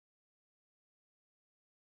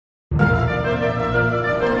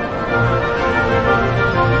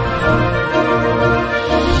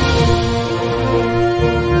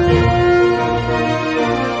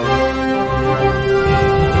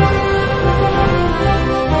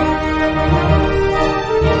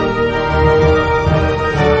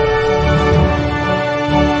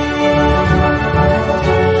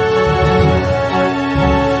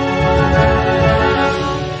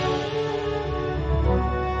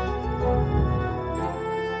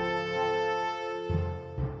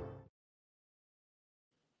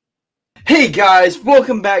Hey guys,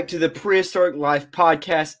 welcome back to the Prehistoric Life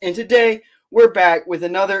Podcast, and today we're back with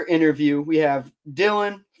another interview. We have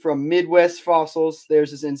Dylan from Midwesternfossils.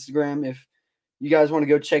 There's his Instagram if you guys want to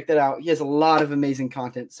go check that out. He has a lot of amazing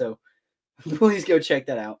content, so please go check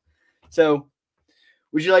that out. So,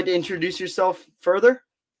 would you like to introduce yourself further?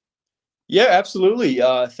 Yeah, absolutely.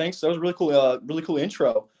 Thanks. That was a really cool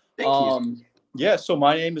intro. Thank you. Yeah, so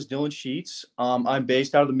my name is Dylan Sheets. I'm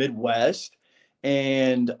based out of the Midwest,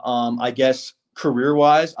 and I guess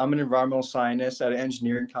career-wise, I'm an environmental scientist at an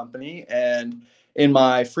engineering company. And in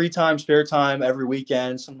my free time, spare time, every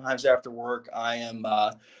weekend, sometimes after work, I am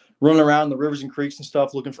running around the rivers and creeks and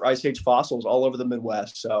stuff looking for Ice Age fossils all over the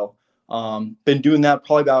Midwest. So been doing that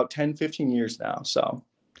probably about 10, 15 years now. So,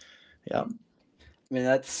 yeah. I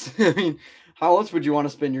mean, how else would you want to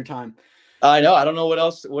spend your time? I know. I don't know what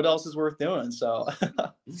else is worth doing. So,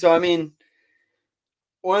 I mean,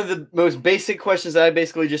 one of the most basic questions that I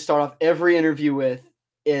basically just start off every interview with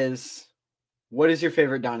is, what is your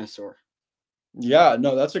favorite dinosaur? Yeah,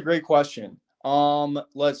 no, that's a great question.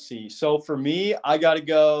 Let's see. So for me, I got to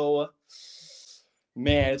go,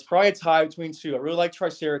 man, it's probably a tie between two. I really like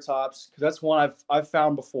Triceratops because that's one I've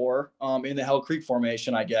found before in the Hell Creek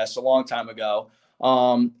Formation, I guess, a long time ago.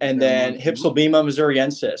 And then Hypsilbema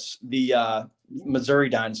missouriensis, the Missouri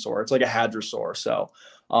dinosaur. It's like a hadrosaur. So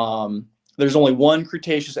there's only one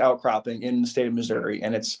Cretaceous outcropping in the state of Missouri,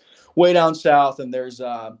 and it's way down south. And there's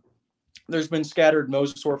been scattered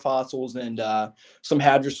mosasaur fossils and some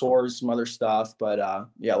hadrosaurs, some other stuff. But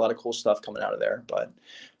yeah, a lot of cool stuff coming out of there. But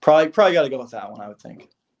probably got to go with that one, I would think.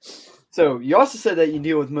 So you also said that you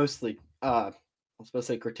deal with mostly, I was supposed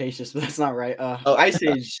to say Cretaceous, but that's not right. Ice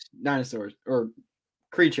Age dinosaurs or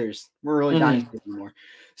creatures. We're really dinosaurs anymore.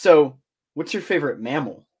 So what's your favorite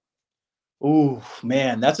mammal? Ooh,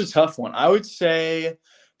 man, that's a tough one. I would say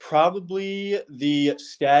probably the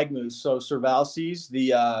stag moose. So Cervalces,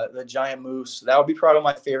 the giant moose. That would be probably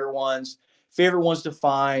my favorite ones. Favorite ones to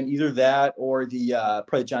find, either that or the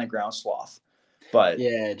probably the giant ground sloth. But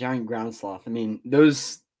yeah, giant ground sloth. I mean,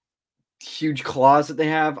 those huge claws that they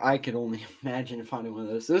have, I could only imagine finding one of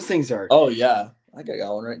those. Those things are. Oh yeah, I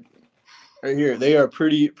got one right here. They are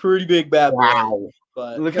pretty big bad boys. Wow!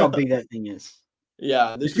 But look how big that thing is.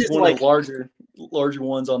 Yeah, this is one of the larger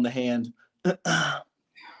ones on the hand.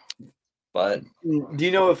 But do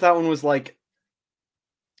you know if that one was like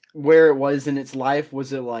where it was in its life?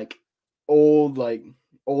 Was it like old, like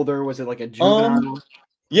older? Was it like a juvenile?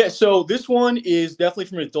 Yeah, so this one is definitely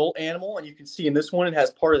from an adult animal, and you can see in this one it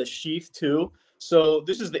has part of the sheath too. So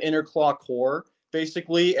this is the inner claw core,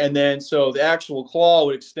 basically, and then so the actual claw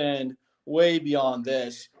would extend way beyond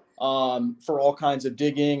this for all kinds of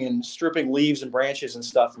digging and stripping leaves and branches and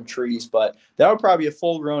stuff from trees. But that would probably be a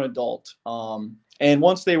full-grown adult. And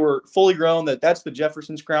once they were fully grown, that's the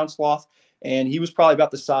Jefferson's ground sloth, and he was probably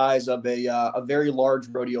about the size of a very large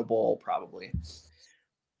rodeo bull, probably.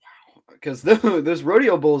 Because those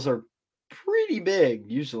rodeo bulls are pretty big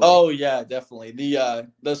usually. Oh yeah, definitely.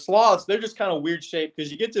 The sloths, they're just kind of weird shape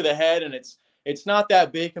because you get to the head and it's not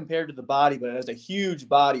that big compared to the body, but it has a huge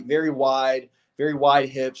body, very wide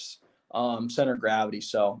hips, center of gravity.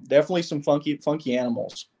 So definitely some funky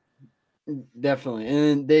animals. Definitely,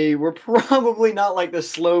 and they were probably not like the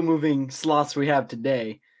slow moving sloths we have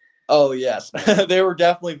today. Oh yes, they were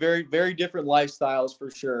definitely very, very different lifestyles for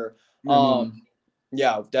sure.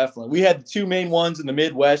 Yeah, definitely. We had the two main ones in the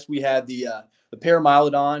Midwest. We had the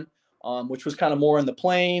Paramylodon, which was kind of more in the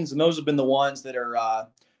plains, and those have been the ones that are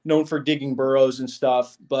known for digging burrows and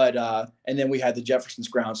stuff. But and then we had the Jefferson's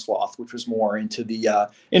ground sloth, which was more into the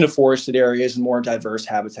into forested areas and more diverse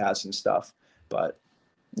habitats and stuff. But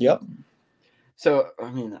yep. So I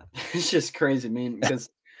mean, it's just crazy, man. Because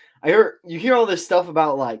you hear all this stuff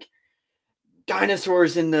about like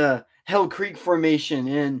dinosaurs in the Hell Creek Formation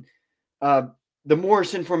and the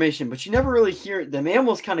Morrison Formation, but you never really hear the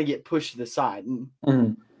mammals kind of get pushed to the side.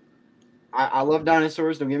 And I love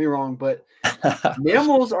dinosaurs, don't get me wrong, but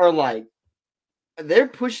mammals are like they're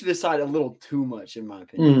pushed to the side a little too much, in my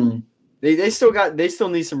opinion. They still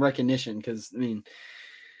need some recognition because I mean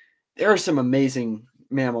there are some amazing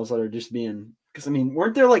mammals that are just being because I mean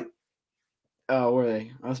weren't there like were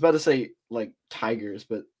they? I was about to say like tigers,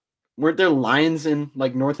 but weren't there lions in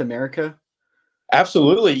like North America?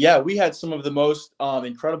 Absolutely. Yeah. We had some of the most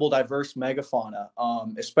incredible diverse megafauna,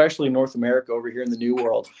 especially in North America over here in the New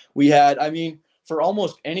World. We had, I mean, for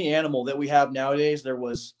almost any animal that we have nowadays, there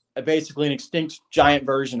was basically an extinct giant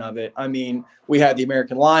version of it. I mean, we had the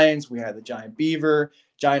American lions, we had the giant beaver,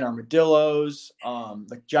 giant armadillos,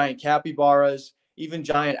 the giant capybaras, even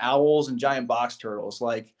giant owls and giant box turtles.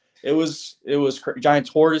 Like giant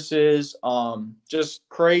tortoises, just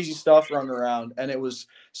crazy stuff running around, and it was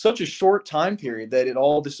such a short time period that it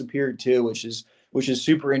all disappeared too, which is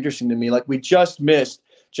super interesting to me. Like we just missed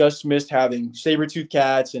having saber-toothed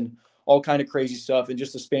cats and all kind of crazy stuff in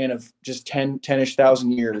just a span of just 10-ish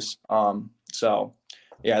thousand years. So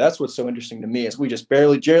yeah, that's what's so interesting to me is we just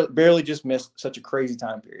barely just missed such a crazy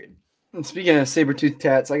time period. And speaking of saber-toothed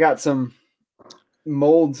cats, I got some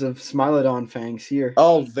molds of Smilodon fangs here.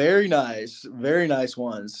 Oh, very nice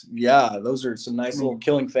ones. Yeah, those are some nice little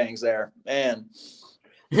killing fangs there, man.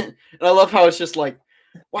 And I love how it's just like,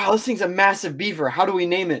 wow, this thing's a massive beaver. How do we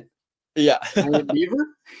name it? Yeah. Beaver?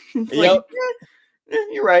 Yep.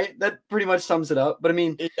 You're right. That pretty much sums it up. But I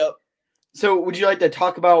mean, yep. So would you like to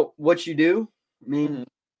talk about what you do? I mean,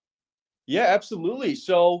 yeah, absolutely.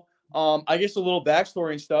 So I guess a little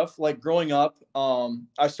backstory and stuff. Like growing up,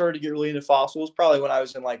 I started to get really into fossils probably when I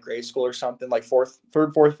was in like grade school or something, like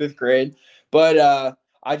third, fourth, fifth grade. But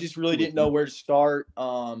I just really didn't know where to start.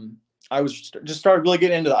 I was just started really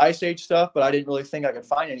getting into the Ice Age stuff, but I didn't really think I could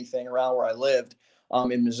find anything around where I lived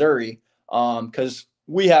in Missouri because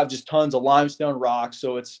we have just tons of limestone rocks.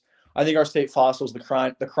 So I think our state fossil is the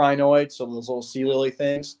crinoids, so those little sea lily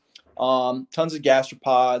things. Tons of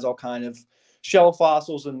gastropods, all kind of shell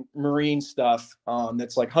fossils and marine stuff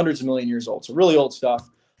that's like hundreds of million years old. So really old stuff.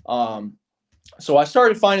 So I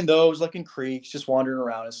started finding those like in creeks, just wandering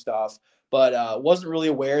around and stuff, but wasn't really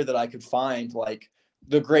aware that I could find like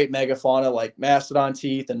the great megafauna like mastodon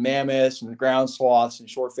teeth and mammoths and ground sloths and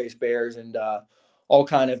short-faced bears and all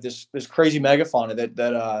kind of this crazy megafauna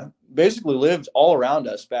that basically lived all around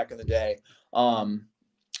us back in the day.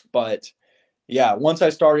 But yeah, once I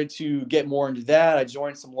started to get more into that, I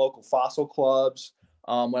joined some local fossil clubs.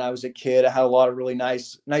 When I was a kid, I had a lot of really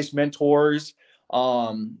nice mentors,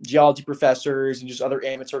 geology professors, and just other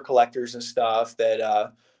amateur collectors and stuff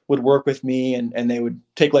that would work with me, and they would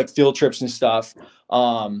take like field trips and stuff.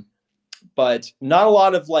 But not a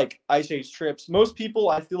lot of like Ice Age trips. Most people,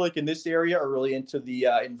 I feel like in this area, are really into the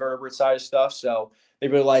invertebrate side of stuff. So they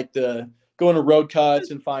really like to go into road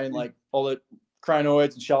cuts and find like all the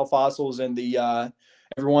crinoids and shell fossils, and the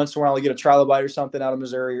every once in a while they get a trilobite or something out of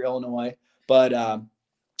Missouri or Illinois. But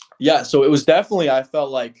yeah, so it was definitely, I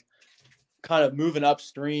felt like kind of moving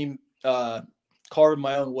upstream, carving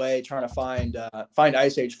my own way, trying to find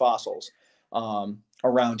Ice Age fossils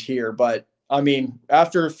around here. But I mean,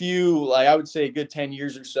 after a few, like I would say a good 10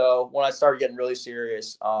 years or so, when I started getting really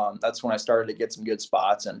serious, that's when I started to get some good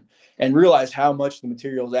spots and realize how much the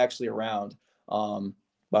material is actually around.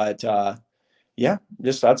 But yeah,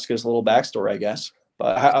 that's just a little backstory, I guess.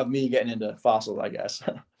 But of me getting into fossils, I guess.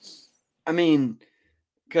 I mean,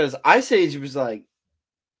 because Ice Age was like,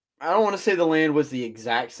 I don't want to say the land was the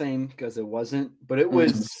exact same because it wasn't, but it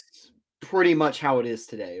was pretty much how it is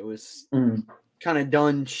today. It was kind of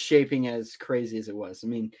done shaping as crazy as it was. I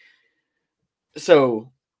mean,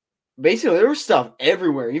 so basically there was stuff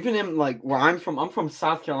everywhere, even in like where I'm from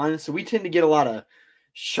South Carolina. So we tend to get a lot of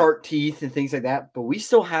shark teeth and things like that, but we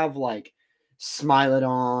still have like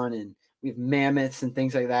Smilodon and we have mammoths and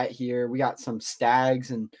things like that here. We got some stags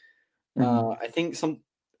and I think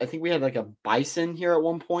we had like a bison here at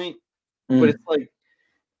one point, but it's like,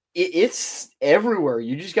 it's everywhere.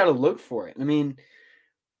 You just got to look for it. I mean,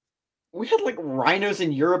 we had like rhinos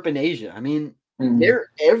in Europe and Asia. I mean, they're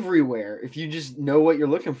everywhere if you just know what you're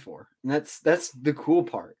looking for. And that's the cool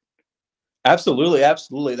part. Absolutely.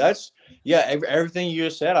 That's everything you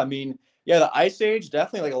just said. I mean, yeah, the Ice Age,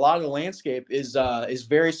 definitely like a lot of the landscape is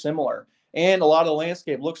very similar. And a lot of the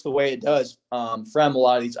landscape looks the way it does from a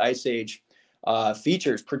lot of these Ice Age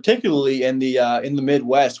features, particularly in the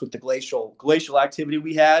Midwest with the glacial activity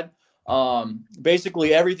we had.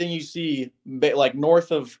 Basically everything you see like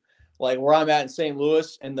north of like where I'm at in St.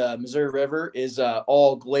 Louis and the Missouri River is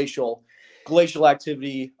all glacial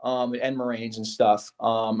activity and moraines and stuff.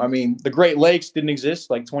 I mean, the Great Lakes didn't exist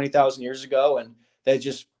like 20,000 years ago, and they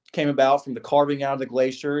just came about from the carving out of the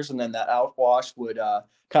glaciers, and then that outwash would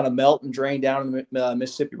kind of melt and drain down in the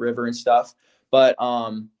Mississippi River and stuff. But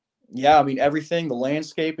yeah, I mean, the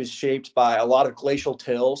landscape is shaped by a lot of glacial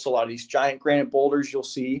tills. So a lot of these giant granite boulders you'll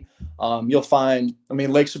see. You'll find, I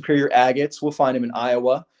mean, Lake Superior agates, we'll find them in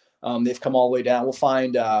Iowa. They've come all the way down. We'll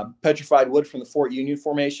find petrified wood from the Fort Union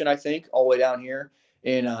Formation, I think, all the way down here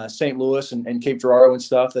in St. Louis and Cape Girardeau and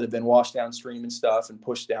stuff that have been washed downstream and stuff and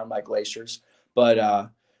pushed down by glaciers. But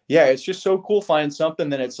yeah, it's just so cool finding something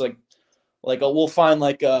that it's we'll find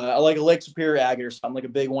like a Lake Superior agate or something, like a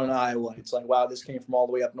big one in Iowa. It's like, wow, this came from all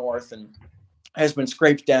the way up north and has been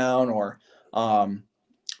scraped down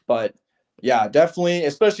but Yeah, definitely,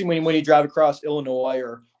 especially when you drive across Illinois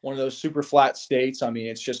or one of those super flat states. I mean,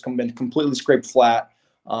 it's just been completely scraped flat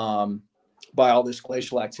um, by all this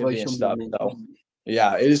glacial activity and Glacial stuff. movement. So,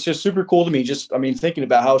 yeah, it is just super cool to me. Just, I mean, thinking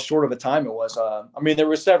about how short of a time it was. I mean, there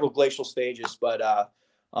were several glacial stages, but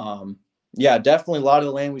yeah, definitely a lot of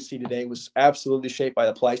the land we see today was absolutely shaped by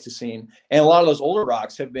the Pleistocene, and a lot of those older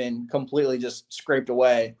rocks have been completely just scraped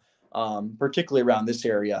away, particularly around this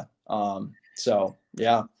area. So,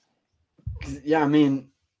 yeah. Yeah, I mean,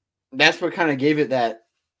 that's what kind of gave it that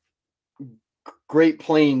Great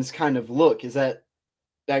Plains kind of look. Is that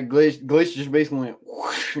glacier just basically went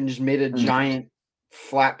whoosh and just made a giant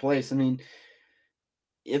flat place. I mean,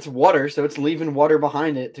 it's water, so it's leaving water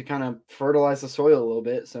behind it to kind of fertilize the soil a little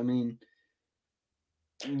bit. So I mean,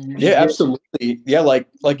 Yeah, absolutely. Yeah, like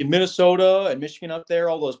in Minnesota and Michigan up there,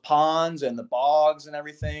 all those ponds and the bogs and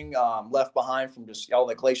everything left behind from just all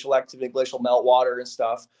the glacial activity, glacial meltwater and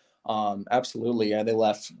stuff. Absolutely, yeah, they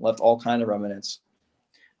left all kind of remnants.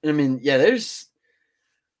 I mean, yeah, there's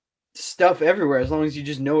stuff everywhere as long as you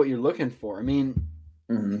just know what you're looking for. I mean,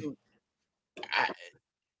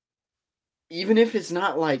 even if it's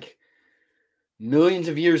not like millions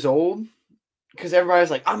of years old, because everybody's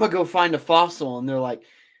like, I'm gonna go find a fossil, and they're like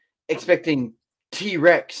expecting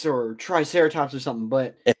T-Rex or Triceratops or something,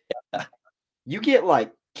 but you get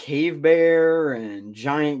like cave bear and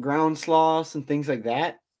giant ground sloths and things like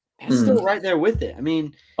that. That's still right there with it. I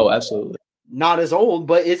mean, oh, absolutely, not as old,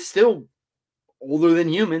 but it's still older than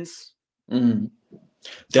humans. Definitely,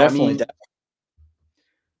 so, I mean,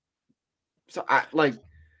 so I like,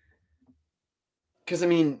 because I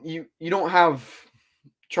mean, you don't have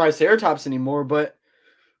Triceratops anymore, but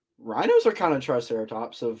rhinos are kind of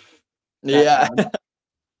Triceratops of yeah.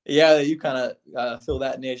 Yeah, you kind of fill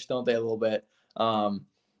that niche, don't they, a little bit?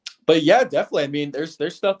 But yeah, definitely. I mean, there's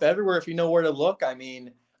stuff everywhere if you know where to look. I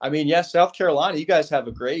mean, yeah, South Carolina, you guys have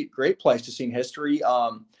a great Pleistocene history.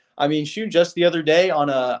 I mean, shoot, just the other day on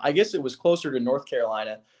I guess it was closer to North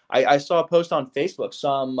Carolina. I saw a post on Facebook.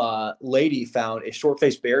 Some lady found a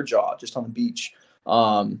short-faced bear jaw just on the beach.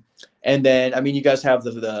 And then, I mean, you guys have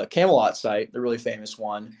the Camelot site, the really famous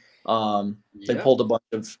one. They pulled a bunch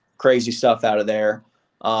of crazy stuff out of there.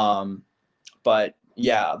 But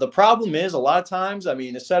yeah, the problem is a lot of times, I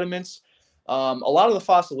mean, the sediments, a lot of the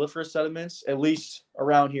fossiliferous sediments, at least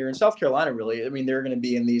around here in South Carolina, really, I mean, they're going to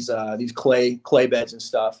be in these clay beds and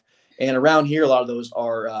stuff. And around here, a lot of those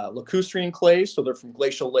are lacustrine clays. So they're from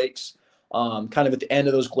glacial lakes, kind of at the end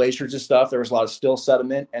of those glaciers and stuff. There was a lot of still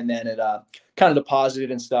sediment, and then it kind of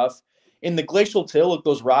deposited and stuff. In the glacial till, with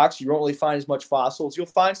those rocks, you won't really find as much fossils. You'll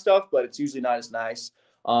find stuff, but it's usually not as nice.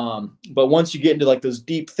 But once you get into like those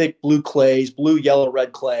deep, thick blue clays, blue, yellow,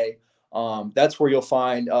 red clay, that's where you'll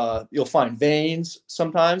find veins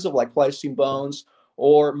sometimes of like Pleistocene bones,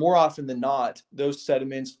 or more often than not, those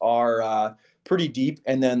sediments are pretty deep,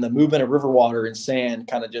 and then the movement of river water and sand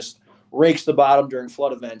kind of just rakes the bottom during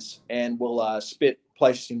flood events and will spit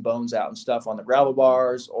Pleistocene bones out and stuff on the gravel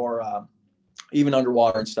bars, or even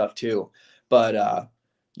underwater and stuff too. But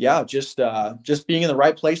yeah, just being in the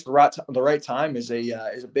right place at the right time is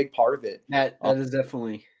a big part of it. That is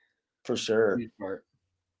definitely for sure. a huge part.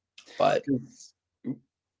 But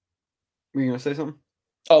were you gonna say something?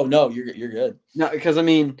 Oh no, you're good. No, because I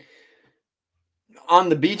mean, on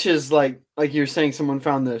the beaches, like you're saying, someone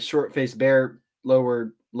found the short-faced bear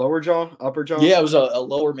lower jaw, upper jaw. Yeah, it was a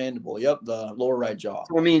lower mandible. Yep, the lower right jaw.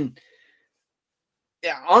 So, I mean,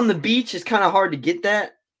 yeah, on the beach it's kind of hard to get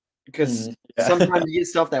that because sometimes you get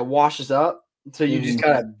stuff that washes up, so you just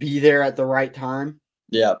gotta be there at the right time.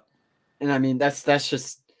 Yeah, and I mean that's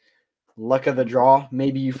just luck of the draw.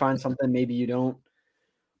 Maybe you find something, maybe you don't.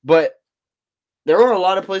 But there are a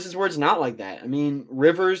lot of places where it's not like that. I mean,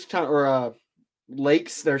 rivers or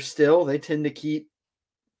lakes, they tend to keep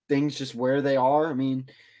things just where they are. I mean,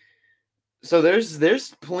 so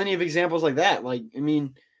there's plenty of examples like that. Like, I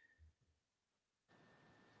mean,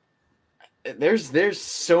 there's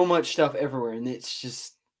so much stuff everywhere, and it's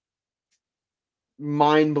just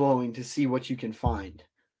mind-blowing to see what you can find.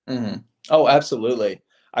 Oh, absolutely.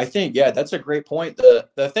 I think, yeah, that's a great point.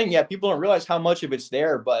 The thing, yeah, people don't realize how much of it's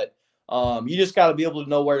there, but you just got to be able to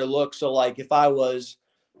know where to look. So, like, if I was,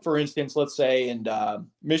 for instance, let's say in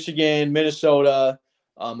Michigan, Minnesota,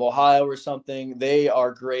 Ohio or something, they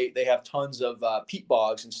are great. They have tons of peat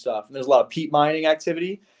bogs and stuff, and there's a lot of peat mining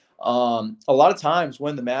activity. A lot of times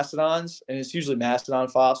when the mastodons, and it's usually mastodon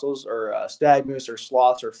fossils or stag moose or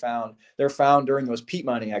sloths are found, they're found during those peat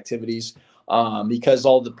mining activities because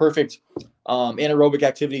all the perfect anaerobic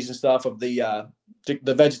activities and stuff of the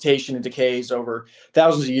vegetation and decays over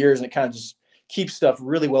thousands of years, and it kind of just keeps stuff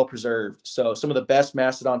really well preserved. So some of the best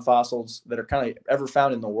mastodon fossils that are kind of ever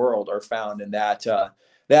found in the world are found in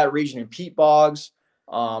that region in peat bogs.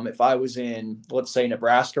 If I was in, let's say,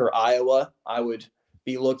 Nebraska or Iowa, I would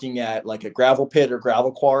be looking at like a gravel pit or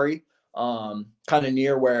gravel quarry, kind of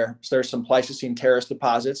near where there's some Pleistocene terrace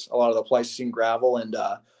deposits, a lot of the Pleistocene gravel and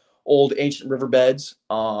old ancient riverbeds.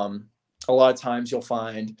 A lot of times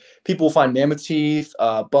people will find mammoth teeth,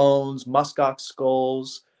 bones, muskox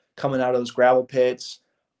skulls coming out of those gravel pits.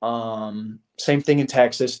 Same thing in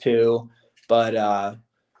Texas too. But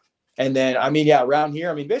and then, I mean, yeah, around here,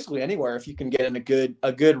 I mean, basically anywhere, if you can get in a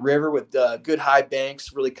good river with good high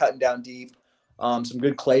banks, really cutting down deep, some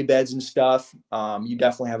good clay beds and stuff, you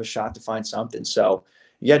definitely have a shot to find something. So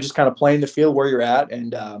yeah, just kind of playing the field where you're at,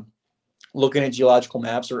 and looking at geological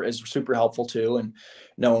maps is super helpful too. And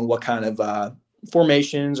knowing what kind of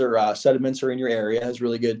formations or sediments are in your area is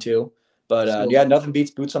really good too. But yeah, nothing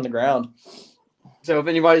beats boots on the ground. So if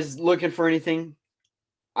anybody's looking for anything,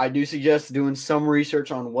 I do suggest doing some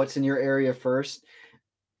research on what's in your area first.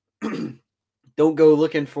 Don't go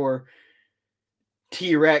looking for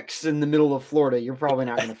T-Rex in the middle of Florida. You're probably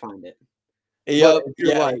not going to find it. Yep. If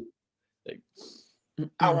you're like,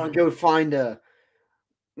 I want to go find a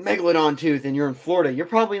megalodon tooth and you're in Florida, you're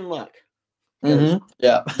probably in luck. Mm-hmm.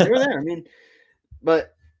 Yeah. They're there. I mean,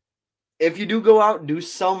 but if you do go out, do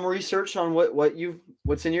some research on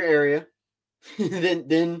what's in your area,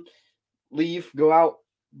 then leave, go out,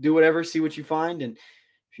 do whatever, see what you find. And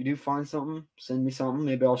if you do find something, send me something.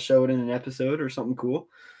 Maybe I'll show it in an episode or something cool.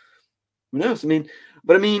 Who knows?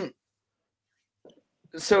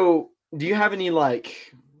 So do you have any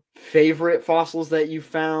like favorite fossils that you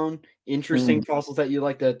found, interesting fossils that you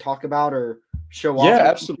like to talk about or show off? Yeah,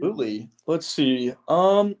 absolutely. Let's see.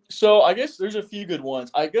 So I guess there's a few good ones.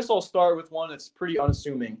 I guess I'll start with one that's pretty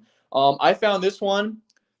unassuming. I found this one.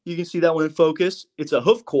 You can see that one in focus. It's a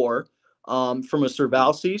hoof core from a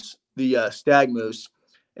Cervalces, the stag moose.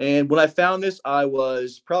 And when I found this, I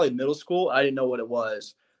was probably in middle school. I didn't know what it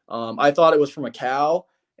was. I thought it was from a cow.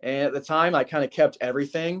 And at the time, I kind of kept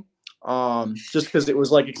everything just because it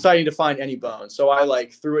was like exciting to find any bone. So I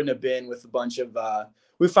like threw it in a bin with a bunch of,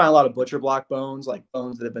 we find a lot of butcher block bones, like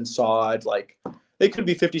bones that have been sawed, like they could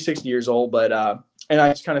be 50, 60 years old, but, and I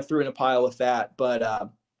just kind of threw it in a pile with that.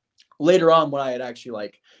 But later on, when I had actually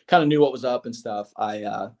like kind of knew what was up and stuff,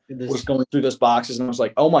 I was going through those boxes and I was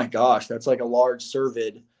like, oh my gosh, that's like a large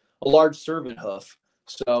cervid hoof.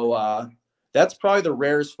 So that's probably the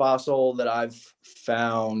rarest fossil that I've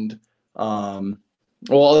found.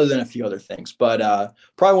 Well, other than a few other things, but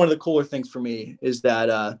probably one of the cooler things for me is that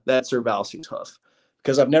Cervalces hoof,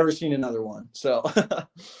 because I've never seen another one. So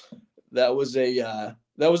that was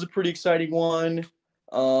a pretty exciting one.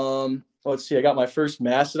 Let's see. I got my first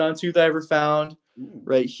mastodon tooth I ever found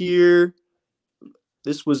right here.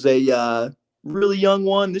 This was a really young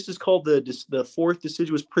one. This is called the fourth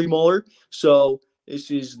deciduous premolar. So this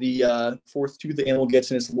is the fourth tooth the animal gets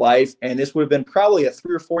in its life, and this would have been probably a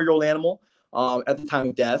 3 or 4 year old animal at the time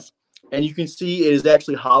of death. And you can see it is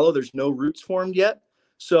actually hollow. There's no roots formed yet.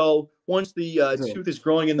 So once the tooth is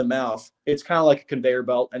growing in the mouth, it's kind of like a conveyor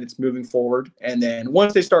belt and it's moving forward. And then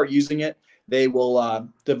once they start using it, they will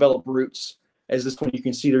develop roots. As this one, you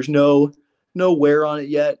can see there's no wear on it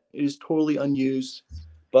yet. It is totally unused,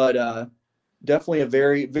 but definitely a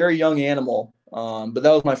very, very young animal. But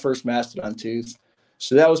that was my first mastodon tooth.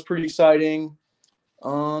 So that was pretty exciting.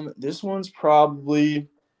 This one's probably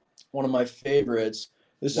one of my favorites.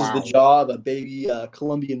 This is the jaw of a baby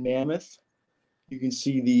Columbian mammoth. You can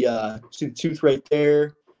see the tooth right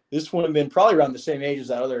there. This one would have been probably around the same age as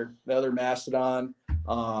the other mastodon.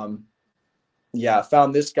 Yeah, I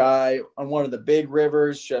found this guy on one of the big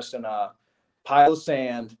rivers, just in a pile of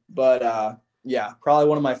sand. But yeah, probably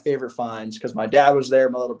one of my favorite finds because my dad was there,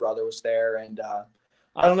 my little brother was there, and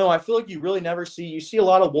I don't know. I feel like you really never see a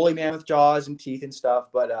lot of woolly mammoth jaws and teeth and stuff,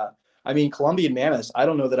 but I mean, Columbian mammoths, I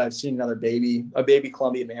don't know that I've seen a baby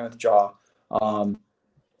Columbian mammoth jaw,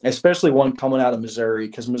 especially one coming out of Missouri,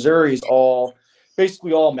 because Missouri is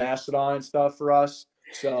basically all mastodon and stuff for us.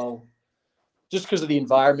 So just because of the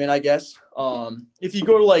environment, I guess. If you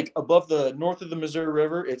go to like above the north of the Missouri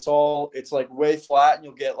River, it's like way flat, and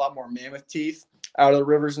you'll get a lot more mammoth teeth out of the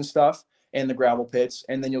rivers and stuff and the gravel pits,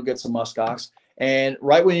 and then you'll get some muskox. And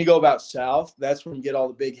right when you go about south, that's when you get all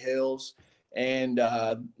the big hills and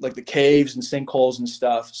like the caves and sinkholes and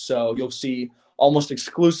stuff. So you'll see almost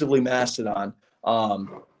exclusively mastodon.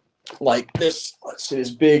 Like this, let's see,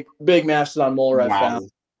 this big mastodon molar I found.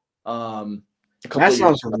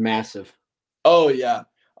 Mastodons are massive. Oh yeah.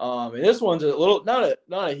 And this one's a little not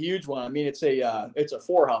a huge one. I mean, it's a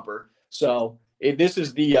 4-humper, so this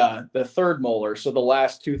is the third molar, so the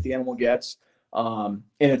last tooth the animal gets in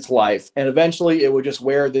its life, and eventually it would just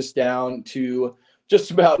wear this down to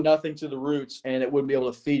just about nothing to the roots, and it wouldn't be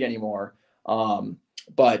able to feed anymore.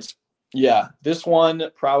 But yeah, this one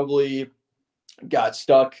probably got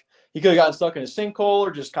stuck. He could have gotten stuck in a sinkhole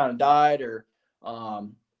or just kind of died, or I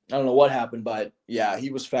don't know what happened, but yeah, he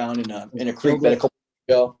was found in a creek bed a couple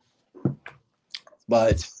years ago.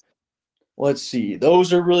 But let's see,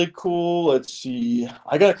 those are really cool. Let's see,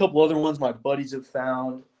 I got a couple other ones my buddies have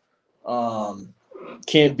found.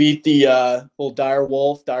 Can't beat the little dire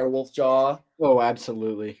wolf jaw. Oh,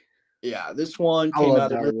 absolutely. Yeah, this one came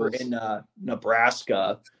out of the river in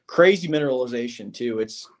Nebraska. Crazy mineralization too.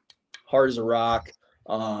 It's hard as a rock.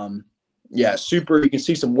 Yeah, super. You can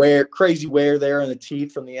see some crazy wear there in the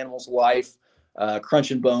teeth from the animal's life,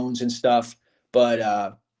 crunching bones and stuff.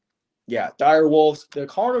 But yeah, dire wolves. The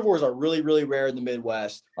carnivores are really, really rare in the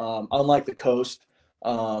Midwest. Unlike the coast.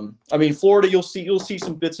 I mean, Florida, you'll see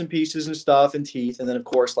some bits and pieces and stuff and teeth, and then of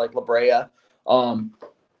course like La Brea.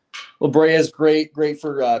 La Brea is great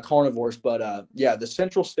for carnivores, but yeah, the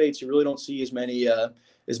central states you really don't see as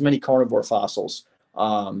many carnivore fossils.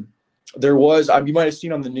 There was, you might have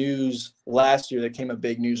seen on the news last year, there came a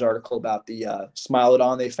big news article about the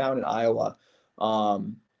Smilodon they found in Iowa.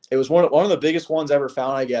 It was one of the biggest ones ever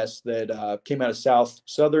found, I guess, that came out of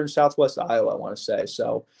southwest Iowa, I want to say.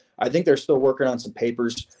 So I think they're still working on some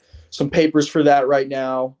papers for that right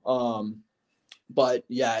now. But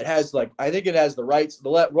yeah, it has I think it has the rights.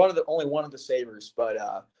 Only one of the savers, but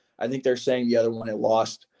I think they're saying the other one it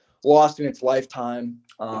lost in its lifetime.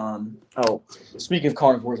 Speaking of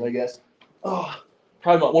carnivores, I guess.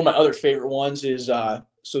 Probably one of my other favorite ones is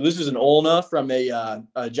so this is an ulna from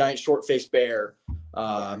a giant short-faced bear,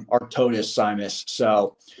 Arctodus simus.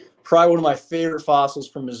 So probably one of my favorite fossils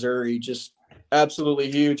from Missouri. Just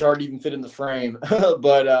absolutely huge, hard to even fit in the frame.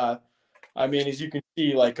 But I mean, as you can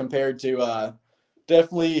see, compared to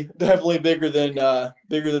definitely bigger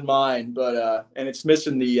than mine. But and it's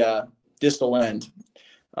missing the distal end.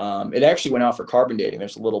 It actually went out for carbon dating.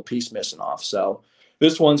 There's a little piece missing off. So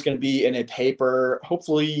this one's going to be in a paper,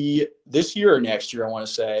 hopefully this year or next year, I want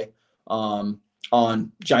to say,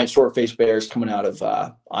 on giant short-faced bears coming out of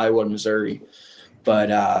Iowa and Missouri.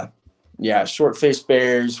 But yeah, short-faced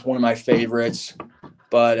bears, one of my favorites.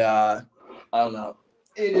 But I don't know.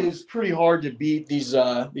 It is pretty hard to beat these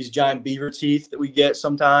giant beaver teeth that we get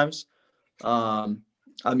sometimes.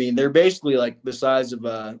 I mean, they're basically the size of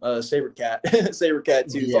a saber cat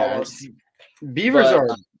tooth. Yeah, almost. Beavers are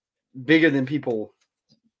bigger than people.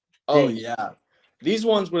 Oh yeah, these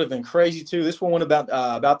ones would have been crazy too. This one went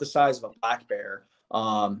about the size of a black bear,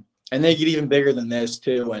 and they get even bigger than this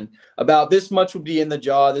too. And about this much would be in the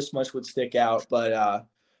jaw. This much would stick out. But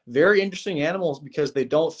very interesting animals because they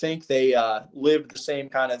don't think they lived the same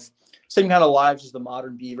kind of lives as the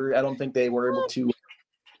modern beaver. I don't think they were able to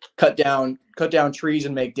cut down trees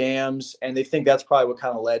and make dams, and they think that's probably what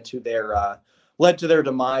kind of led to their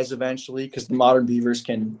demise eventually, because the modern beavers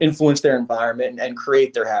can influence their environment and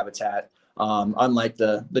create their habitat, unlike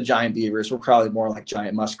the giant beavers. We're probably more like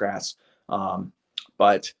giant muskrats.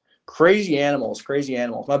 But crazy animals.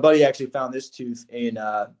 My buddy actually found this tooth in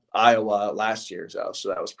Iowa last year, so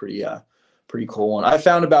that was pretty cool one. I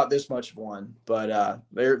found about this much of one, but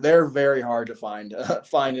they're very hard to find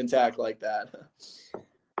intact like that.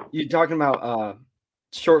 You're talking about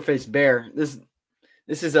short-faced bear. This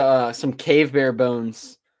is some cave bear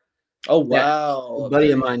bones. Oh wow! A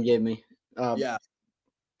buddy of mine gave me. Yeah.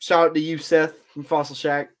 Shout out to you, Seth from Fossil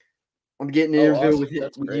Shack. I'm getting an interview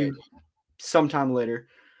awesome. with you sometime later.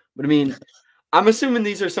 But I mean, I'm assuming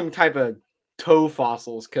these are some type of toe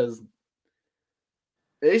fossils because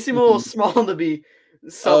they seem a little small to be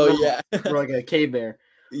something for a cave bear.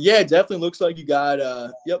 Yeah, it definitely looks like you got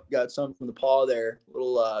got some from the paw there,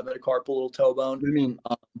 little metacarpal, little toe bone. I mean,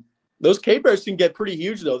 those cave bears can get pretty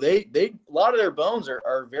huge though. They a lot of their bones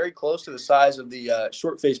are very close to the size of the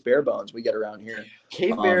short-faced bear bones we get around here.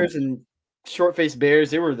 Cave bears and short-faced bears,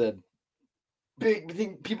 they were the big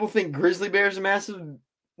thing. People think grizzly bears are massive.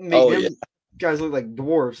 Guys look like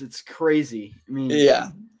dwarves. It's crazy. I mean,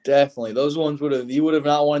 yeah, definitely. Those ones you would have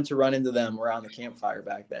not wanted to run into them around the campfire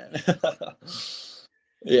back then.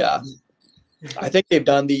 Yeah, I think they've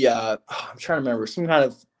done the I'm trying to remember, some kind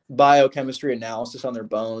of biochemistry analysis on their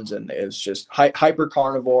bones, and it's just hyper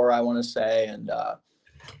carnivore, I want to say. And I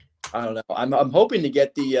don't know. I'm hoping to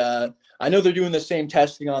get the I know they're doing the same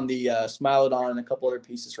testing on the Smilodon and a couple other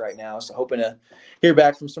pieces right now, so hoping to hear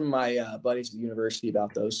back from some of my buddies at the university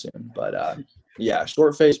about those soon. But yeah,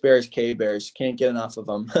 short-faced bears, cave bears, can't get enough of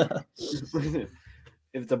them.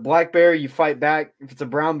 If it's a black bear, you fight back. If it's a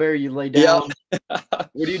brown bear, you lay down. Yep.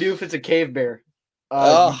 What do you do if it's a cave bear?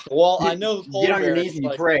 Well, I know the You polar get on your bear, knees it's and you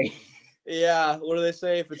like, pray. yeah, what do they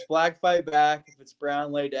say? If it's black, fight back. If it's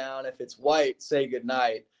brown, lay down. If it's white, say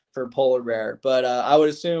goodnight for polar bear. But I would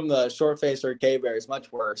assume the short face or cave bear is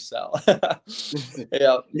much worse. So,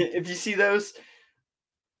 yeah. If you see those,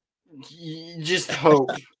 you just hope.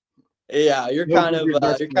 Yeah, you're kind of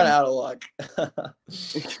out of luck.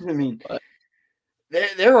 I mean,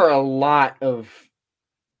 there are a lot of,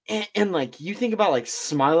 and like you think about like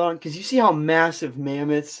Smilodon, because you see how massive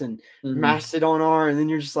mammoths and mastodon are, and then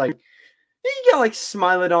you're just like, you got like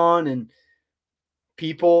Smilodon and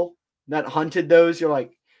people that hunted those. You're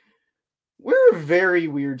like, we're a very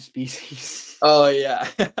weird species. Oh yeah,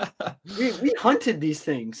 we hunted these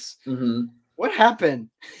things. Mm-hmm. What happened?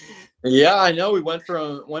 Yeah, I know. We went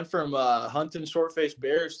from hunting short-faced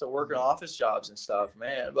bears to working office jobs and stuff,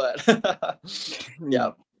 man. But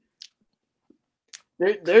yeah,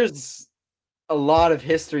 there's a lot of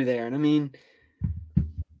history there, and I mean,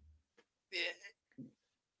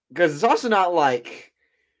 because it's also not like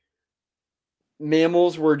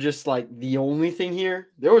mammals were just like the only thing here.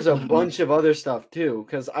 There was a bunch of other stuff too.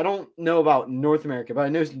 Because I don't know about North America, but I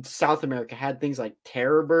know South America had things like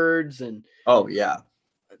terror birds, and oh yeah,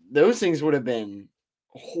 those things would have been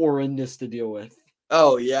horrendous to deal with.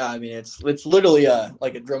 Oh yeah, I mean it's literally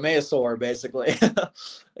like a dromaeosaur basically.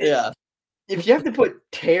 Yeah. If you have to put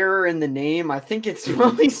terror in the name, I think it's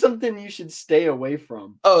probably something you should stay away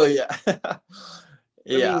from. Oh yeah.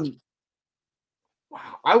 Yeah. I mean,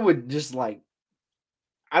 wow, I would just like,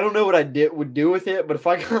 I don't know what I would do with it, but if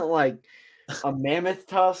I got like a mammoth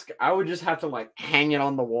tusk, I would just have to like hang it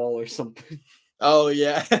on the wall or something. Oh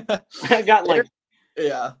yeah. I got like,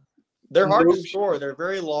 yeah. They're hard to store. They're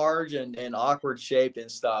very large and awkward shaped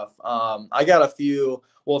and stuff. I got a few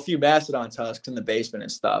mastodon tusks in the basement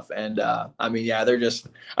and stuff. And I mean, yeah, they're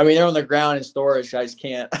on the ground in storage. I just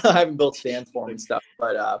can't. I haven't built stands for them and stuff.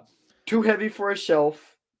 But too heavy for a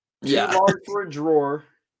shelf. Too yeah. large for a drawer.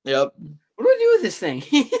 Yep. What do I do with this thing?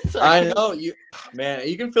 I know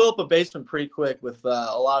you can fill up a basement pretty quick with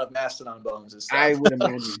a lot of mastodon bones and stuff. I would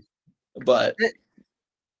imagine. But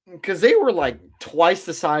because they were like twice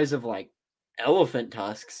the size of like elephant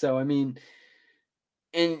tusks. So I mean,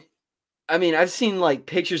 I've seen like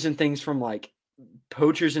pictures and things from like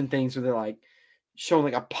poachers and things where they're like showing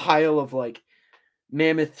like a pile of like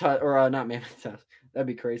mammoth tusk or not mammoth tusk. That'd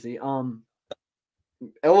be crazy.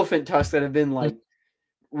 Elephant tusks that have been like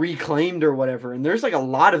reclaimed or whatever, and there's like a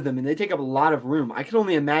lot of them, and they take up a lot of room. I can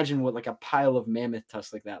only imagine what like a pile of mammoth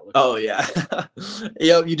tusks like that looks. Oh like. Yeah.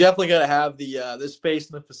 Yeah, you definitely got to have the space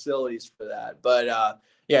and the facilities for that. But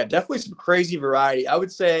yeah, definitely some crazy variety. I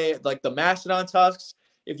would say like the mastodon tusks,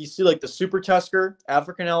 if you see like the super tusker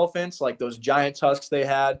African elephants, like those giant tusks they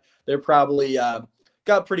had, they're probably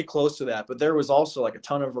got pretty close to that. But there was also like a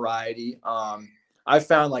ton of variety. I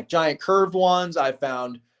found like giant curved ones. I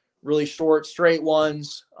found really short, straight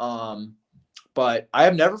ones. But I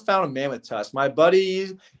have never found a mammoth tusk. My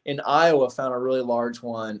buddy in Iowa found a really large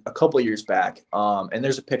one a couple of years back. And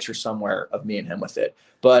there's a picture somewhere of me and him with it.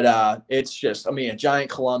 But it's just, a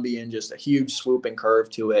giant Columbian, just a huge swooping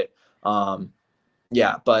curve to it.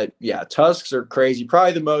 Yeah, but yeah, tusks are crazy.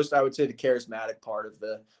 Probably the most, I would say, the charismatic part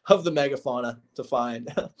of the megafauna to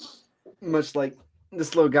find. Much like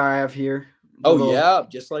this little guy I have here. Yeah,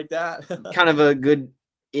 just like that. Kind of a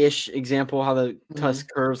good-ish example how the tusk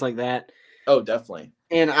curves like that. Oh, definitely.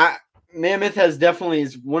 And mammoth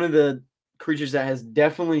is one of the creatures that has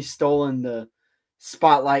definitely stolen the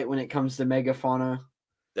spotlight when it comes to megafauna.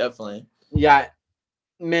 Definitely. You got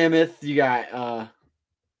mammoth, you got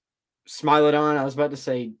Smilodon. I was about to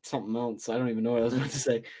say something else. I don't even know what I was about to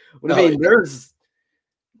say. There's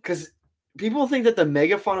because people think that the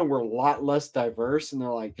megafauna were a lot less diverse, and they're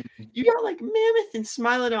like, you got like mammoth and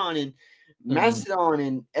Smilodon and mastodon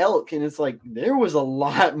and elk, and it's like there was a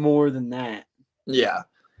lot more than that. Yeah.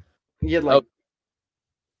 You had like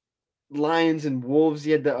lions and wolves.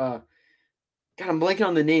 You had the God, I'm blanking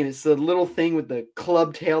on the name. It's the little thing with the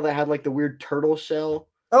club tail that had like the weird turtle shell.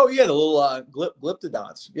 Oh yeah, the little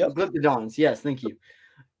glyptodons. Yep. Glyptodons. Yes, thank you.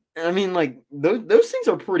 I mean, like those things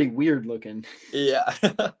are pretty weird looking. Yeah.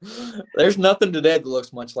 There's nothing today that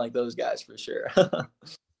looks much like those guys for sure.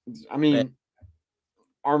 I mean,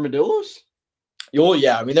 armadillos? Oh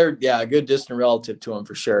yeah, they're a good distant relative to them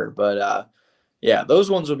for sure. But yeah, those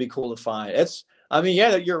ones would be cool to find.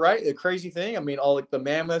 You're right. The crazy thing, all like the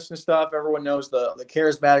mammoths and stuff, everyone knows the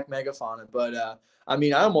charismatic megafauna. But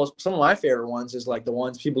some of my favorite ones is like the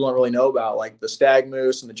ones people don't really know about, like the stag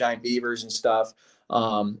moose and the giant beavers and stuff.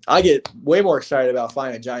 I get way more excited about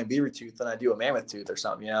finding a giant beaver tooth than I do a mammoth tooth or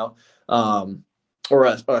something, or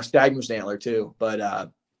a stag moose antler too.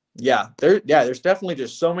 But there's definitely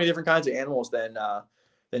just so many different kinds of animals than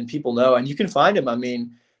people know, and you can find them. I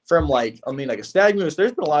mean, like a stag moose.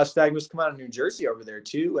 There's been a lot of stag moose come out of New Jersey over there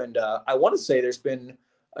too, and I want to say there's been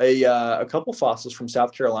a couple fossils from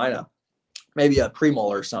South Carolina, maybe a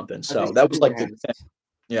premolar or something. So that was like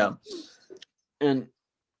yeah. And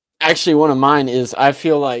actually, one of mine is, I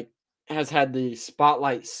feel like, has had the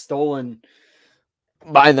spotlight stolen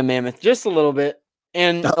by the mammoth just a little bit,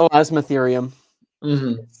 and Elasmotherium.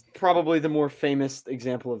 Mm-hmm. Probably the more famous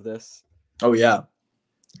example of this. Oh yeah.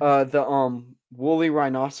 The woolly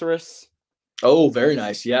rhinoceros. Oh, very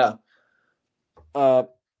nice. Yeah.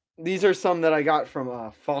 These are some that I got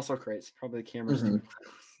from fossil crates. Probably the camera's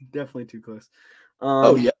definitely too close.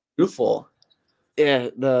 Oh yeah, beautiful. Yeah,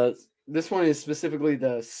 this one is specifically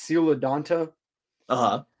the Coelodonta.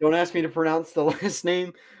 Don't ask me to pronounce the last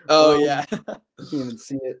name. Oh yeah. You can't even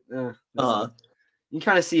see it. You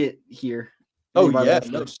kind of see it here. Oh yeah,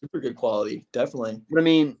 no, super good quality, definitely. But I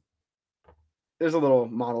mean, there's a little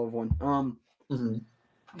model of one.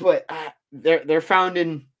 But they're found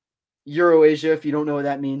in Eurasia. If you don't know what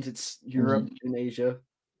that means, it's Europe and Asia.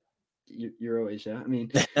 Eurasia. I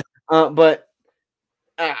mean, but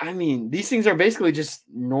I mean, these things are basically just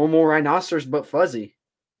normal rhinoceros, but fuzzy.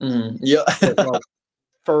 Yeah. Well,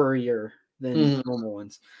 furrier than normal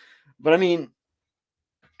ones. But I mean,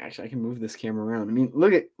 actually, I can move this camera around. I mean,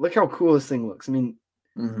 look how cool this thing looks. I mean,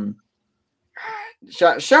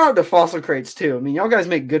 shout out to Fossil Crates too. I mean, y'all guys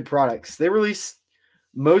make good products. They release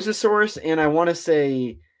Mosasaurus and I want to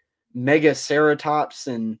say Megaceratops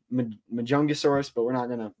and Majungasaurus, but we're not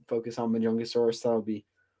going to focus on Majungasaurus. That'll be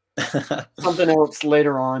something else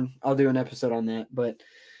later on. I'll do an episode on that. But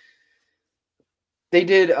they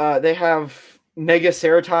have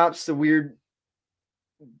Megaceratops, the weird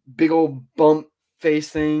big old bump face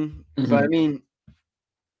thing. But I mean,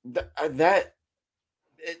 that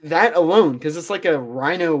alone, because it's like a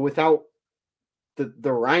rhino without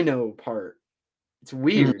the rhino part. It's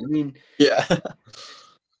weird. I mean, yeah.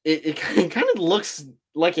 It kind of looks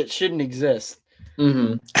like it shouldn't exist.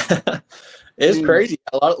 It's crazy.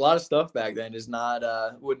 A lot of stuff back then is not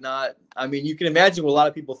would not. I mean, you can imagine what a lot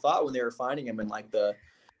of people thought when they were finding them in like the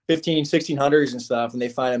 1600s and stuff, and they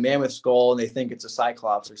find a mammoth skull and they think it's a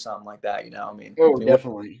cyclops or something like that. You know, I mean,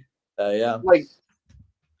 definitely. Yeah. Like,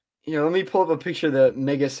 let me pull up a picture of the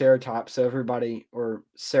Megaceratops so everybody, or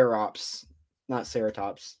Cerops, not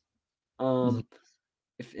Ceratops.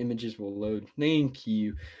 If images will load. Thank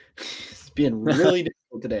you. It's being really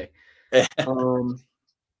difficult today. How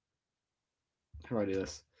do I do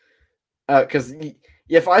this? Because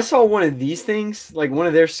if I saw one of these things, like one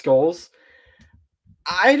of their skulls,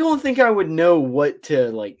 I don't think I would know what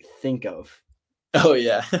to like think of. Oh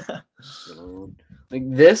yeah. Like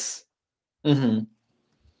this. I mean,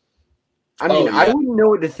 I wouldn't know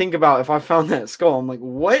what to think about if I found that skull. I'm like,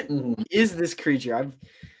 what is this creature?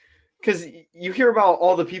 Because you hear about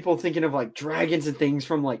all the people thinking of like dragons and things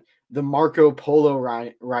from like the Marco Polo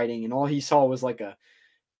writing, and all he saw was like a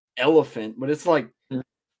elephant. But it's like,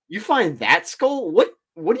 you find that skull? What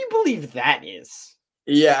do you believe that is?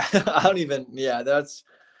 Yeah, I don't even. Yeah, that's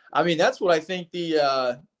what I think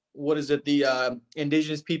the what is it? The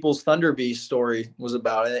Indigenous Peoples Thunder Beast story was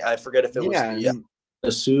about. I forget if it was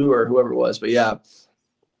the Sioux or whoever it was, but yeah,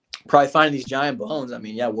 probably finding these giant bones. I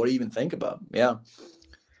mean, yeah, what do you even think about? Yeah.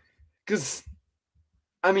 Because,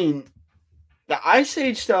 I mean, the Ice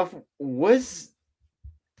Age stuff was,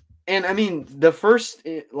 and I mean, the first,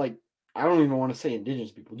 like, I don't even want to say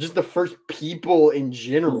indigenous people, just the first people in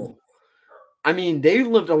general. I mean, they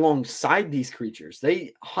lived alongside these creatures.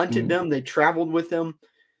 They hunted them, they traveled with them,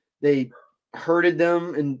 they herded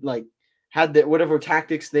them, and, like, had whatever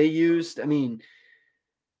tactics they used. I mean,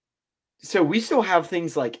 so we still have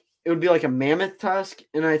things like, it would be like a mammoth tusk.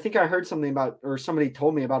 And I think I heard something about, or somebody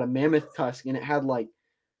told me about a mammoth tusk, and it had like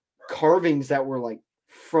carvings that were like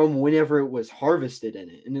from whenever it was harvested in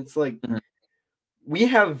it. And it's like, we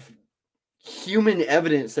have human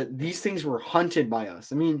evidence that these things were hunted by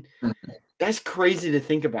us. I mean, that's crazy to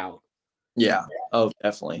think about. Yeah. Oh,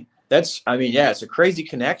 definitely. It's a crazy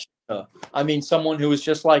connection. Someone who was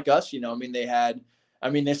just like us,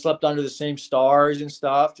 they slept under the same stars and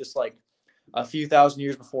stuff, just like a few thousand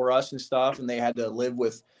years before us and stuff, and they had to live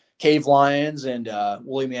with cave lions and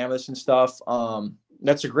woolly mammoths and stuff.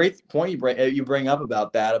 That's a great point you bring up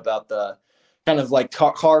about that, about the kind of like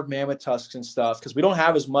carved mammoth tusks and stuff, because we don't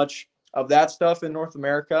have as much of that stuff in North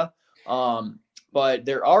America. But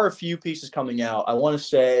there are a few pieces coming out. I want to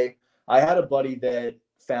say I had a buddy that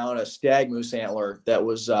found a stag moose antler that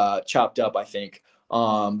was chopped up, I think,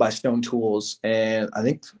 by stone tools. And I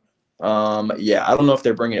think, yeah, I don't know if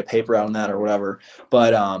they're bringing a paper out on that or whatever.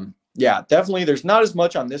 But yeah, definitely there's not as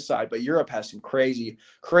much on this side, but Europe has some crazy,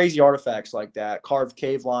 crazy artifacts like that, carved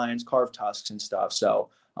cave lions, carved tusks and stuff. So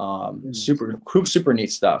super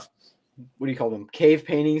neat stuff. What do you call them? Cave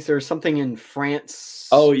paintings. There's something in France.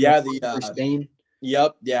 Oh yeah, Spain.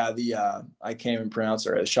 Yep, yeah, I can't even pronounce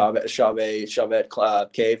it. Chauvet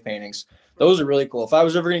cave paintings. Those are really cool. If I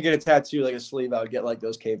was ever gonna get a tattoo like a sleeve, I would get like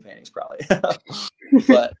those cave paintings probably.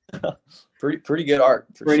 But pretty good art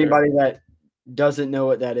for sure. Anybody that doesn't know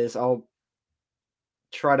what that is, I'll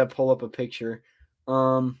try to pull up a picture.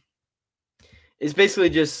 It's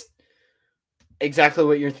basically just exactly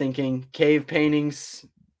what you're thinking. Cave paintings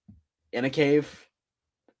in a cave.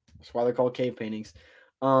 That's why they're called cave paintings.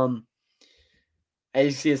 As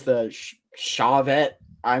you see, it's the Chauvet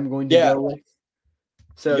I'm going to go with.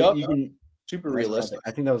 So you can super realistic.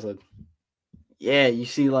 I think that was you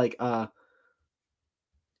see like not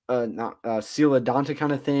Coelodonta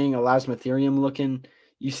kind of thing, Elasmotherium looking.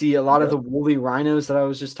 You see a lot of the woolly rhinos that I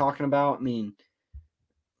was just talking about. I mean,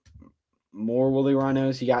 more woolly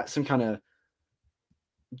rhinos. You got some kind of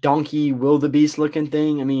donkey wildebeest looking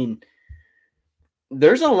thing. I mean,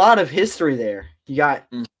 there's a lot of history there. You got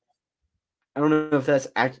I don't know if that's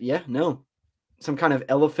some kind of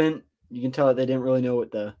elephant. You can tell that they didn't really know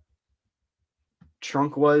what the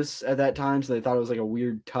trunk was at that time, so they thought it was like a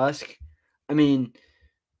weird tusk. I mean,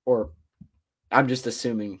 or I'm just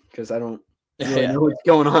assuming because I don't really know what's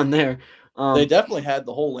going on there. They definitely had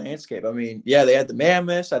the whole landscape. I mean, yeah, they had the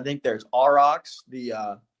mammoths. I think there's aurochs,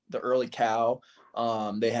 the early cow.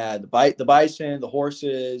 They had the bison, the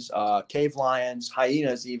horses, cave lions,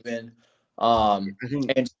 hyenas, even.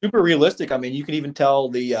 And super realistic. I mean, you can even tell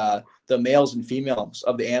the males and females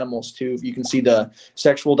of the animals too. You can see the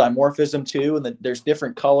sexual dimorphism too, and there's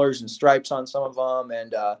different colors and stripes on some of them,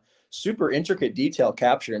 and super intricate detail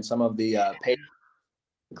captured in some of the pages.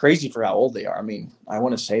 Crazy for how old they are. I mean, I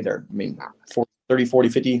want to say they're 30, 40,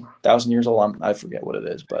 50,000 years old. I forget what it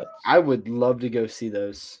is, but I would love to go see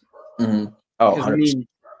those. Mm-hmm. Oh, I mean,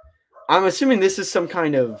 I'm assuming this is some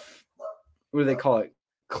kind of, what do they call it?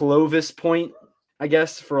 Clovis point, I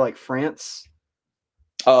guess, for like France.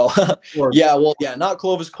 Oh, yeah. Well, yeah, not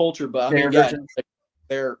Clovis culture, but I mean, yeah,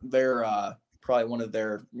 they're probably one of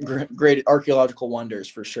their great archaeological wonders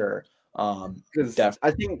for sure. Because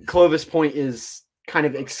I think Clovis Point is kind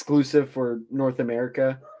of exclusive for North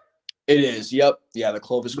America. It is. Yep. Yeah, the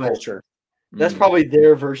Clovis culture. That's probably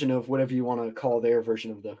their version of whatever you want to call their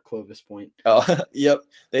version of the Clovis Point. Oh, yep.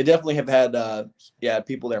 They definitely have had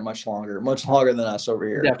people there much longer than us over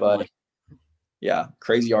here. Definitely. But yeah,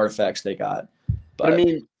 crazy artifacts they got. But I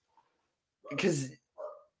mean, because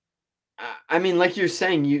I mean, like you're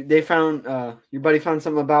saying, they found your buddy found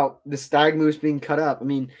something about the stag moose being cut up. I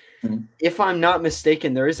mean, if I'm not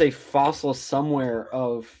mistaken, there is a fossil somewhere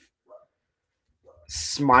of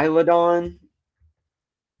Smilodon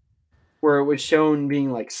where it was shown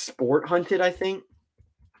being like sport hunted, I think.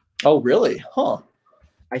 Oh, really? Huh.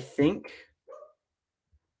 I think.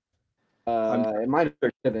 It might have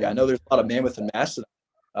been. Yeah, I know there's a lot of mammoth and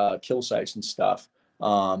mastodon kill sites and stuff.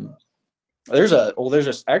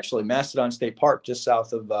 There's actually Mastodon State Park just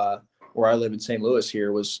south of where I live in St. Louis.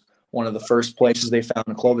 Here was one of the first places they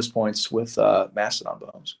found Clovis points with mastodon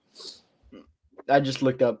bones. I just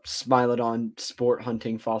looked up Smilodon sport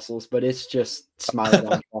hunting fossils, but it's just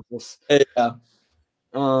Smilodon fossils. Yeah.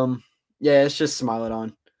 Yeah, it's just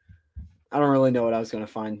Smilodon. I don't really know what I was going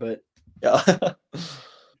to find, but yeah.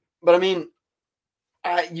 But I mean,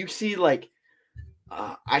 you see, like,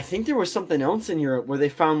 I think there was something else in Europe where they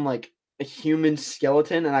found like a human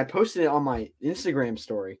skeleton, and I posted it on my Instagram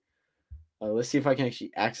story. Let's see if I can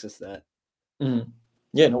actually access that.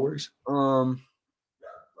 Yeah, no worries.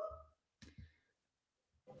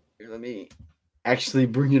 Here, let me actually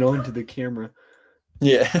bring it onto the camera.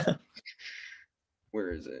 Yeah.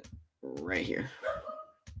 Where is it? Right here.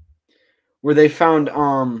 Where they found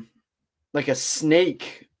like a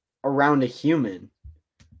snake around a human.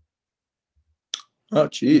 Oh,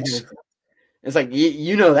 jeez. It's like,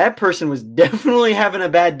 you know, that person was definitely having a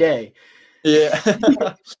bad day. Yeah.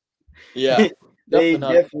 Yeah. They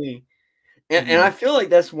definitely. And I feel like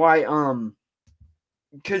that's why,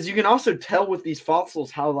 because you can also tell with these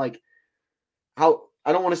fossils how I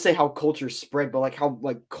don't want to say how culture spread, but like how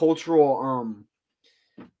like cultural,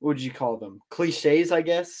 what would you call them? Cliches, I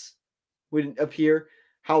guess, would appear.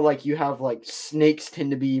 How like you have like snakes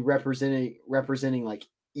tend to be representing like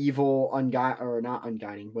evil, or not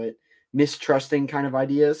unguiding, but mistrusting kind of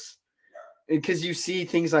ideas. Because you see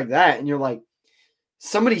things like that and you're like,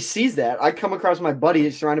 somebody sees that, I come across my buddy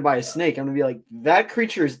surrounded by a snake, I'm gonna be like, that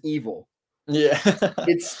creature is evil. Yeah.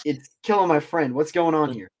 It's killing my friend. What's going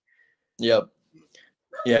on here? Yep.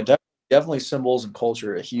 Yeah, definitely symbols and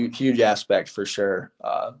culture, a huge aspect for sure.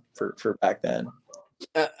 For back then.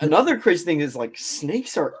 Another crazy thing is like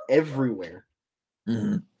snakes are everywhere.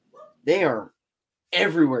 Mm-hmm. They are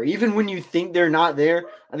everywhere. Even when you think they're not there,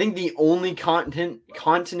 I think the only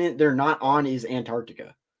continent they're not on is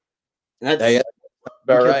Antarctica. And that's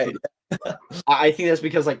all right. I think that's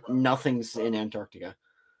because like nothing's in Antarctica.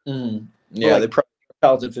 Mm. Yeah, like, they probably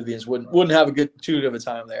reptile amphibians wouldn't have a good too of a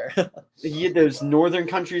time there. You get those northern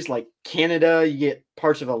countries like Canada, you get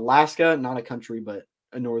parts of Alaska, not a country, but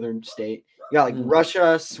a northern state. You got like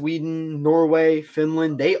Russia, Sweden, Norway,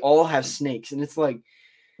 Finland. They all have snakes. And it's like,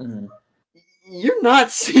 you're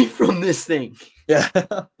not safe from this thing. Yeah.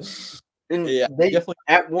 And they definitely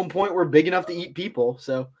at one point were big enough to eat people.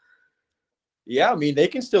 So yeah, I mean, they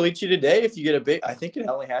can still eat you today if you get a big. I think it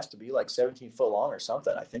only has to be like 17 foot long or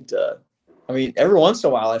something. I mean, every once in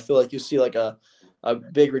a while, I feel like you see like a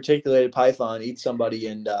big reticulated python eat somebody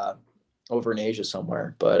in over in Asia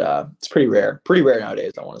somewhere, but it's pretty rare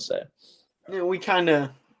nowadays. I want to say. Yeah, we kind of,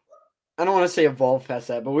 I don't want to say evolve past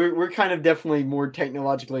that, but we're kind of definitely more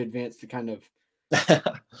technologically advanced to kind of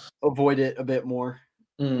avoid it a bit more.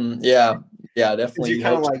 Yeah, definitely. You're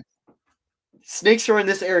kind of like, snakes are in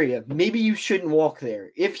this area. Maybe you shouldn't walk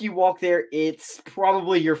there. If you walk there, it's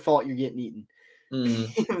probably your fault you're getting eaten.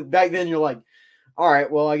 Back then, you're like, all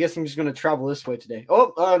right, well, I guess I'm just going to travel this way today.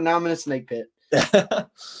 Oh, now I'm in a snake pit.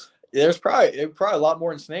 There's probably a lot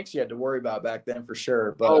more than snakes you had to worry about back then for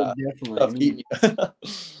sure. But definitely. I mean,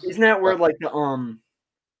 isn't that where like the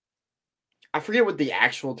I forget what the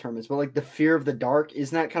actual term is, but like the fear of the dark,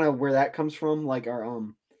 isn't that kind of where that comes from? Like our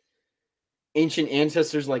ancient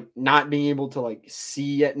ancestors like not being able to like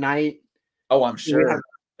see at night. Oh, I'm sure.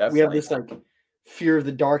 We have this like fear of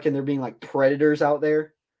the dark, and there being like predators out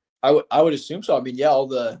there. I would assume so. I mean, yeah,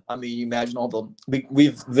 you imagine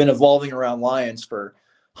we've been evolving around lions for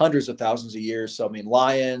hundreds of thousands of years. So I mean,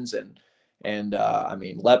 lions and I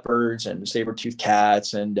mean leopards and saber-toothed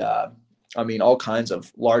cats and I mean all kinds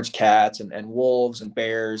of large cats and wolves and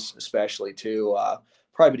bears especially too.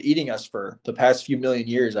 Probably been eating us for the past few million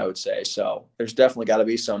years, I would say. So there's definitely got to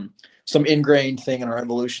be some ingrained thing in our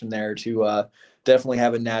evolution there to definitely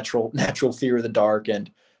have a natural fear of the dark, and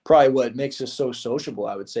probably what makes us so sociable,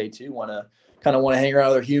 I would say too. Want to hang around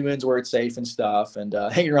other humans where it's safe and stuff, and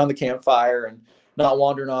hanging around the campfire and not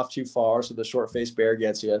wandering off too far so the short-faced bear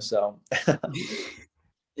gets you. So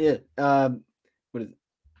yeah, what is it?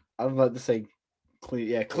 I was about to say,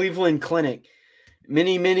 Cleveland Clinic.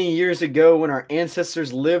 Many years ago, when our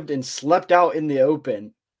ancestors lived and slept out in the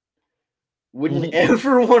open, wouldn't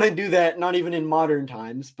ever want to do that. Not even in modern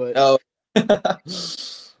times, but yeah,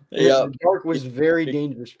 the dark was very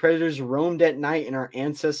dangerous. Predators roamed at night, and our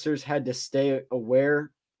ancestors had to stay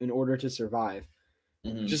aware in order to survive.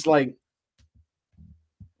 Just like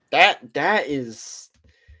that is,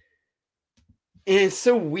 and it's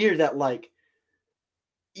so weird that like,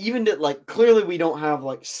 even that like clearly we don't have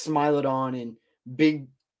like Smilodon and big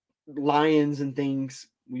lions and things.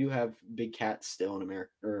 We do have big cats still in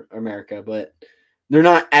America, but they're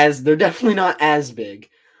definitely not as big.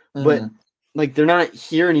 But like they're not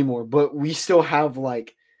here anymore. But we still have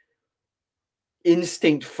like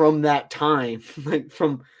instinct from that time, like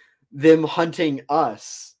from them hunting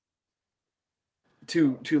us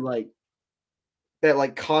to like that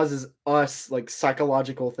like causes us like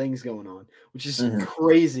psychological things going on, which is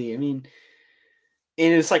crazy. I mean,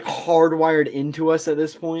 and it's like hardwired into us at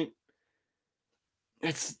this point.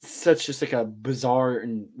 It's such just like a bizarre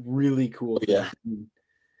and really cool thing. Yeah.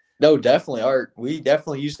 No, definitely. We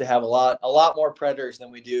definitely used to have a lot more predators than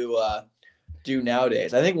we do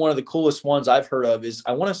nowadays. I think one of the coolest ones I've heard of is,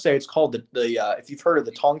 I want to say it's called the if you've heard of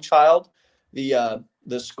the Tong Child, the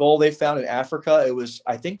skull they found in Africa.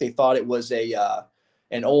 I think they thought it was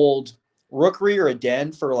an old rookery or a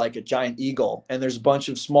den for like a giant eagle, and there's a bunch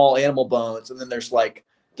of small animal bones, and then there's like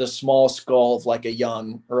the small skull of like a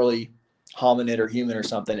young early hominid or human or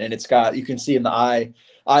something, and it's got, you can see in the eye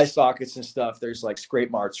sockets and stuff, there's like scrape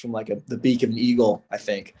marks from like the beak of an eagle, I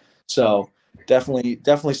think. So definitely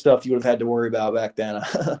stuff you would have had to worry about back then.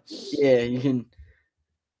 Yeah, you can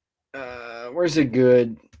where's it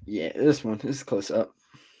good? Yeah, this is close up.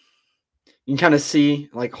 You can kind of see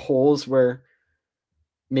like holes where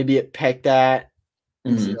maybe it pecked at,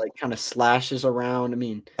 and see like kind of slashes around. I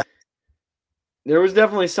mean, there was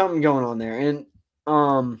definitely something going on there.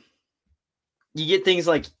 And you get things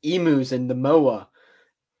like emus and the moa.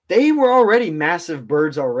 They were already massive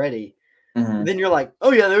birds already. Then you're like,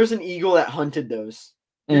 oh yeah, there was an eagle that hunted those.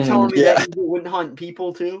 You're telling me that eagle wouldn't hunt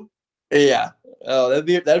people too? Yeah. Oh, that'd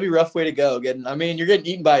be a rough way to go. You're getting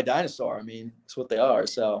eaten by a dinosaur. I mean, that's what they are.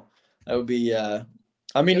 So that would be.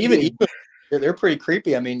 Even eagles, they're pretty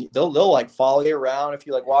creepy. I mean, they'll like follow you around if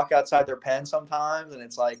you like walk outside their pen sometimes, and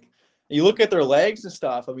it's like you look at their legs and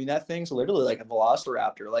stuff. I mean, that thing's literally like a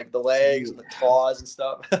velociraptor, like the legs and the claws and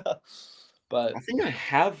stuff. But I think I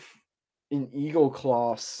have an eagle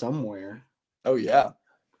claw somewhere. Oh yeah.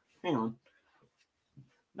 Hang on.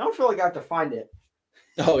 I don't feel like I have to find it.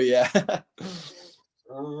 Oh yeah.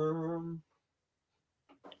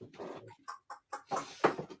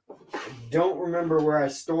 Don't remember where I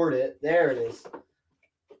stored it. There it is.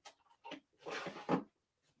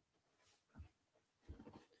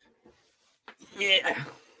 Yeah.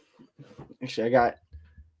 Actually, I got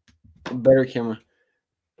a better camera.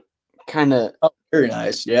 Kind of. Oh, very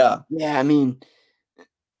nice. Yeah. Yeah, I mean,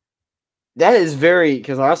 that is very,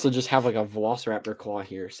 because I also just have like a velociraptor claw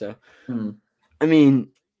here. So, I mean,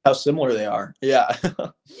 how similar they are. Yeah.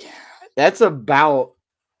 Yeah. That's about,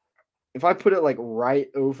 if I put it like right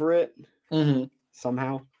over it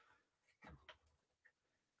somehow,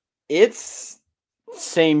 it's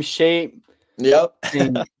same shape. Yep.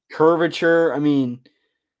 Same curvature. I mean,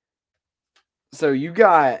 so you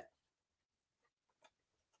got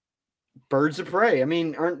birds of prey. I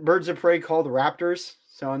mean, aren't birds of prey called raptors?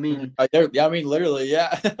 So, I mean, literally,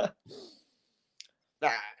 yeah.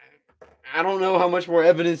 I don't know how much more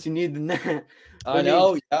evidence you need than that. I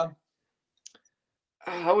know, yeah.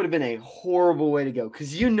 That would have been a horrible way to go.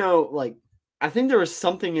 Because, like, I think there was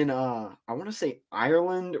something in, I want to say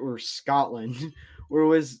Ireland or Scotland, where it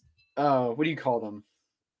was, what do you call them?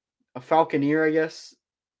 A falconer, I guess.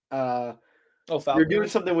 Falconer. You're doing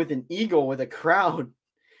something with an eagle with a crowd,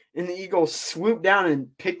 and the eagle swooped down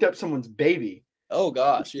and picked up someone's baby. Oh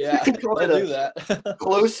gosh, yeah. Don't do that.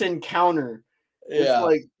 Close encounter. Yeah. It's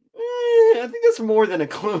like, I think that's more than a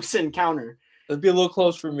close encounter. It'd be a little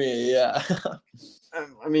close for me, yeah.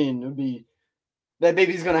 I mean, it'd be, that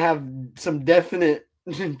baby's gonna have some definite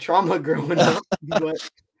trauma growing up. But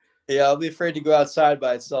yeah, I'll be afraid to go outside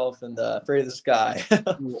by itself and afraid of the sky.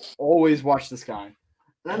 You'll always watch the sky.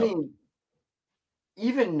 I mean,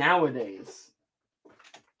 even nowadays,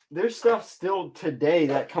 there's stuff still today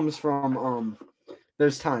that comes from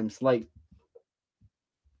those times. Like,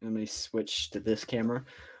 let me switch to this camera.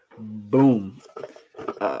 Boom.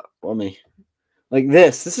 Like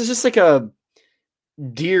this. This is just like a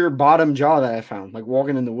deer bottom jaw that I found, like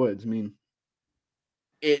walking in the woods. I mean,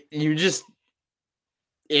 it's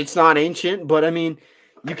not ancient, but I mean,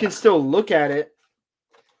 you can still look at it.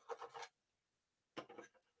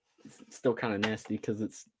 It's still kind of nasty because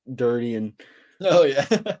it's dirty and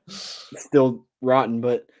still rotten,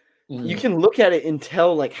 but you can look at it and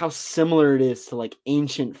tell like how similar it is to like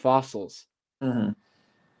ancient fossils.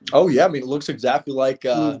 Oh yeah, I mean, it looks exactly like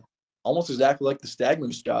almost exactly like the stag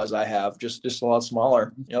moose jaws I have, just a lot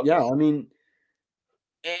smaller. Yep. Yeah, I mean,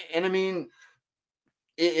 and I mean,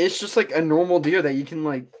 it's just like a normal deer that you can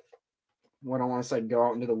like, what I want to say, go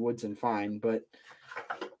out into the woods and find, but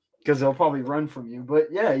because they'll probably run from you. But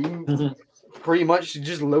yeah, you pretty much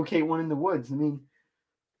just locate one in the woods. I mean,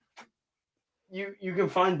 you can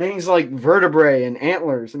find things like vertebrae and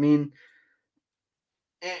antlers. I mean,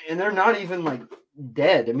 and they're not even like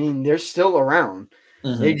dead. I mean, they're still around.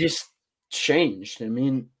 They just changed. I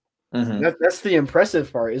mean, that's the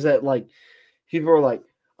impressive part, is that like people are like,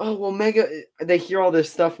 oh well, they hear all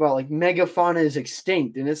this stuff about like megafauna is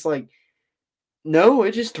extinct, and it's like, no,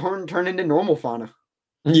 it just turned into normal fauna.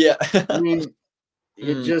 Yeah. I mean,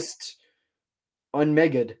 it just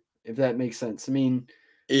unmega'd, if that makes sense. I mean,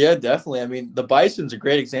 yeah, definitely. I mean, the bison's a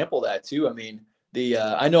great example of that too. I mean,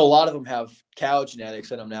 I know a lot of them have cow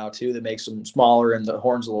genetics in them now too that makes them smaller and the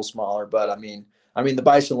horns a little smaller. But I mean, the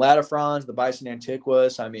bison latifrons, the bison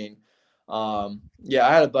antiquus. I mean, yeah,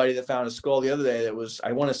 I had a buddy that found a skull the other day that was,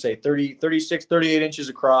 I want to say 36, 38 inches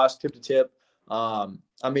across, tip to tip.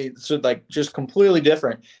 I mean, so like just completely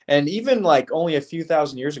different. And even like only a few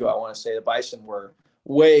thousand years ago, I want to say the bison were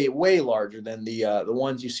way, way larger than the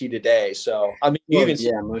ones you see today. So, I mean, you even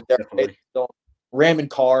see most definitely ramming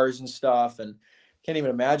cars and stuff, and can't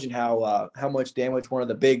even imagine how much damage one of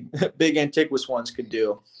the big antiquus ones could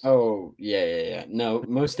do. Oh, yeah. No,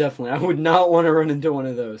 most definitely. I would not want to run into one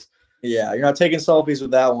of those. Yeah, you're not taking selfies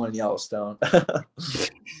with that one in Yellowstone.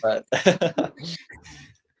 But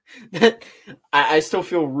I still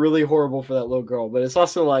feel really horrible for that little girl, but it's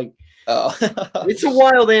also like, it's a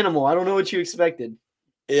wild animal. I don't know what you expected.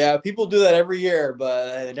 Yeah, people do that every year,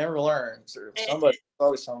 but they never learn.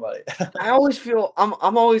 Always somebody. I always feel I'm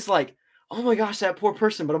always like, oh my gosh, that poor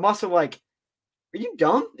person. But I'm also like, are you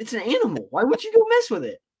dumb? It's an animal. Why would you go mess with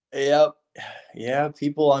it? Yep. Yeah,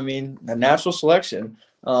 people, I mean, a natural selection.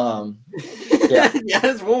 Yeah,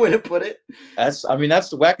 that's one way to put it. That's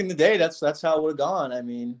back in the day. That's how it would have gone. I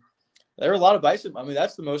mean, there were a lot of bison. I mean,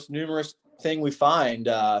 that's the most numerous thing we find,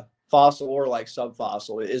 fossil or like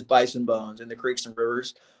subfossil, is bison bones in the creeks and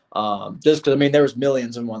rivers. Just because, I mean, there was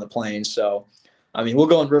millions of them on the plains. So, I mean, we'll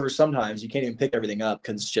go in rivers sometimes. You can't even pick everything up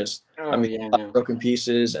because it's just, broken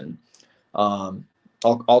pieces and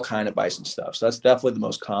all kind of bison stuff. So that's definitely the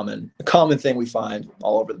most common thing we find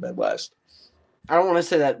all over the Midwest. I don't want to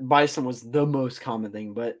say that bison was the most common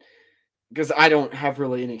thing, but because I don't have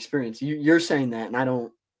really any experience. You're saying that, and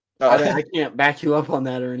I can't back you up on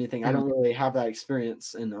that or anything. I don't really have that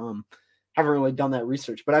experience, and haven't really done that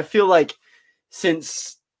research. But I feel like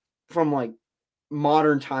since from like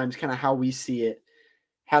modern times, kind of how we see it,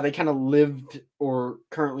 how they kind of lived or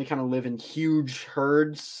currently kind of live in huge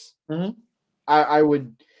herds. Mm-hmm. I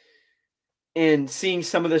would, and seeing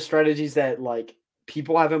some of the strategies that like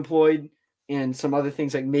people have employed and some other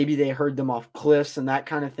things, like maybe they herd them off cliffs and that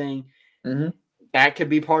kind of thing. Mm-hmm. That could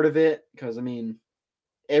be part of it. Because I mean,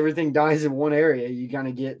 everything dies in one area. You kind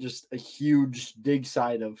of get just a huge dig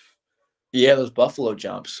site of. Yeah. Those buffalo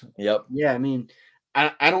jumps. Yep. Yeah. I mean,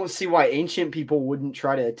 I don't see why ancient people wouldn't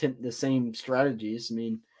try to attempt the same strategies. I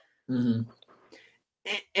mean, mm-hmm.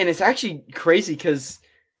 and it's actually crazy because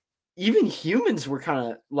even humans were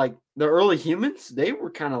kind of like the early humans. They were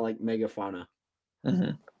kind of like megafauna.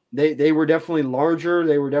 Mm-hmm. They were definitely larger.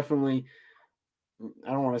 They were definitely,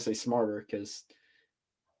 I don't want to say smarter because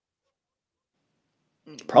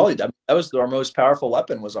probably that was our most powerful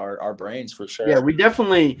weapon, was our brains, for sure. Yeah, we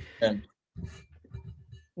definitely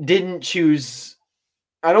didn't choose.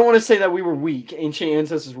 I don't want to say that we were weak. Ancient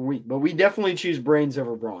ancestors were weak, but we definitely choose brains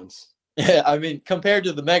over brawns. Yeah, I mean, compared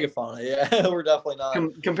to the megafauna, yeah, we're definitely not.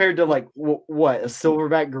 Compared to like what, a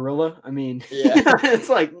silverback gorilla? I mean, yeah, it's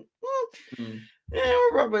like, we're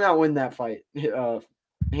probably not winning that fight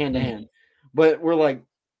hand to hand. But we're like,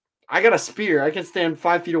 I got a spear. I can stand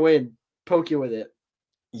 5 feet away and poke you with it.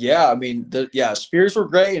 Yeah, I mean, spears were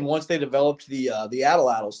great, and once they developed the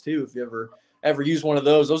atlatls too, if you ever use one of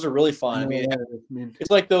those are really fun. I mean,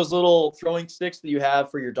 it's like those little throwing sticks that you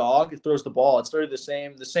have for your dog. It throws the ball. It's sort of the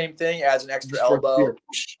same thing, as an extra elbow.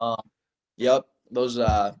 Yep, those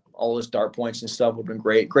all those dart points and stuff would have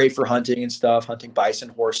been great for hunting and stuff, hunting bison,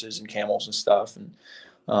 horses, and camels and stuff. And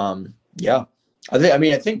yeah, I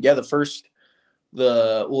think you've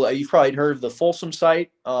probably heard of the Folsom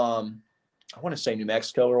site. I want to say New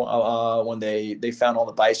Mexico, when they found all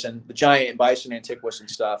the giant bison antiquus and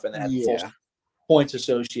stuff, and they had full points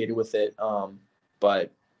associated with it.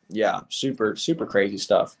 But yeah, super, super crazy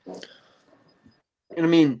stuff. And I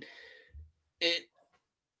mean,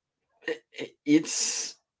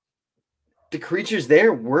 it's the creatures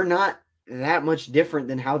there were not that much different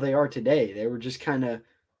than how they are today. They were just kind of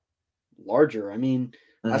larger. I mean,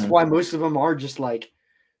 that's why most of them are just like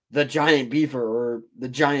the giant beaver or the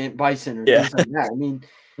giant bison or things like that. I mean,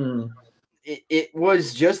 it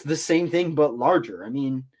was just the same thing, but larger. I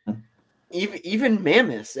mean, even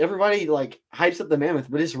mammoths, everybody like hypes up the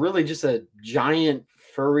mammoth, but it's really just a giant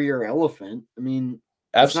furrier elephant. I mean,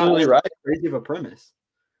 absolutely right. Crazy of a premise.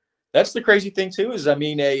 That's the crazy thing too, is I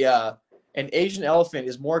mean, an Asian elephant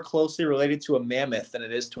is more closely related to a mammoth than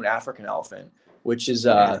it is to an African elephant, which is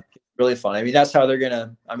really fun. I mean, that's how they're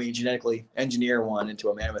gonna, genetically engineer one into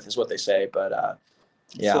a mammoth, is what they say. But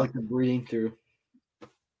it's like the breeding through.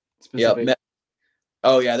 Yeah.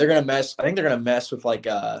 Oh yeah, they're gonna mess. I think they're gonna mess with like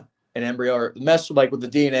an embryo, or mess with the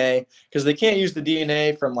DNA, because they can't use the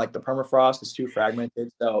DNA from like the permafrost. It's too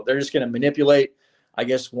fragmented. So they're just gonna manipulate, I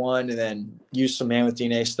guess, one, and then use some mammoth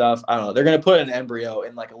DNA stuff. I don't know. They're gonna put an embryo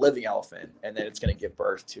in like a living elephant, and then it's gonna give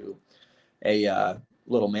birth to a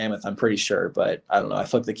little mammoth, I'm pretty sure. But I don't know. I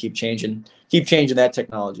feel like they keep changing that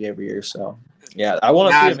technology every year. So yeah, I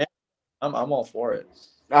want to see a mammoth. I'm all for it.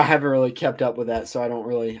 I haven't really kept up with that, so I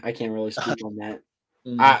can't really speak on that.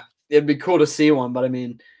 It'd be cool to see one, but I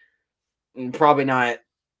mean, probably not.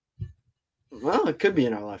 Well, it could be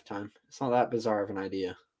in our lifetime. It's not that bizarre of an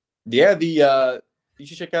idea. Yeah, you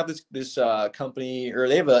should check out this company, or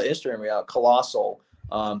they have an Instagram account, Colossal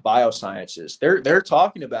Biosciences. They're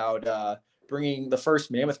talking about bringing the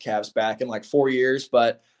first mammoth calves back in like 4 years,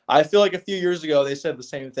 but I feel like a few years ago they said the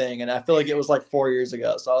same thing, and I feel like it was like 4 years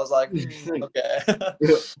ago. So I was like, okay.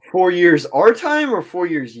 4 years our time or 4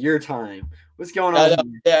 years your time? What's going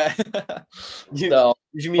on? Yeah. Did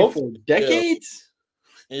you mean 4 decades?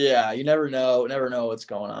 Yeah, you never know what's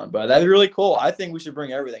going on, but that'd be really cool. I think we should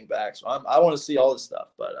bring everything back. So I want to see all this stuff.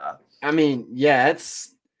 But I mean, yeah,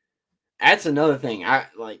 it's that's another thing. I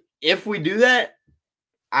like if we do that.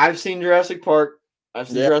 I've seen Jurassic Park. I've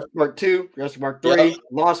seen Jurassic Park 2, Jurassic Park 3,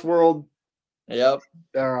 Lost World. Yep.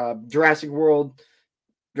 Jurassic World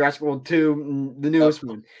 2, the newest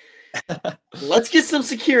one. Let's get some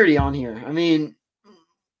security on here. I mean,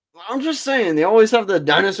 I'm just saying they always have the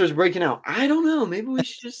dinosaurs breaking out. I don't know. Maybe we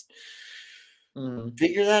should just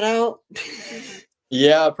figure that out.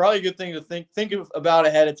 Yeah, probably a good thing to think about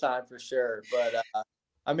ahead of time for sure. But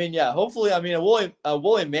I mean, yeah, hopefully, I mean, a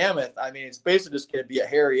woolly mammoth. I mean, it's basically just going to be a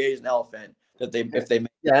hairy Asian elephant if they.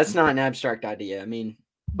 Yeah, that's not an abstract idea. I mean,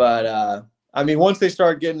 but I mean, once they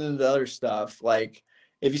start getting into the other stuff, like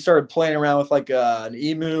if you started playing around with like an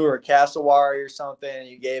emu or a cassowary or something, and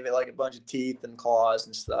you gave it like a bunch of teeth and claws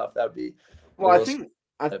and stuff, that'd be. Well,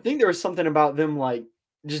 I think there was something about them like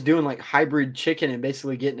just doing like hybrid chicken and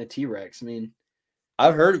basically getting a T-Rex. I mean,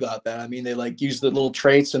 I've heard about that. I mean, they like use the little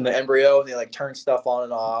traits in the embryo and they like turn stuff on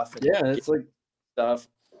and off. And yeah, it's like stuff.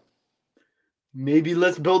 Maybe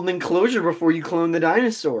let's build an enclosure before you clone the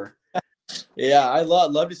dinosaur. Yeah, I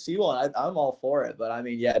love to see one. I'm all for it. But I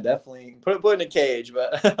mean, yeah, definitely put it in a cage.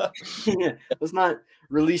 But yeah, let's not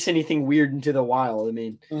release anything weird into the wild. I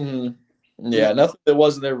mean, yeah, nothing that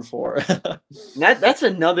wasn't there before. That's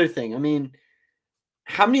another thing. I mean,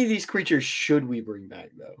 how many of these creatures should we bring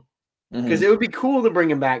back though? Because it would be cool to bring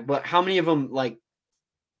them back, but how many of them, like,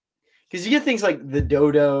 because you get things like the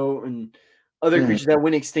dodo and other creatures that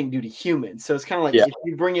went extinct due to humans. So it's kind of like if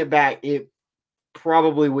you bring it back, it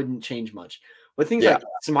probably wouldn't change much. But things like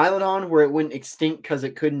Smilodon, where it went extinct because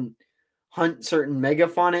it couldn't hunt certain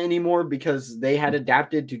megafauna anymore because they had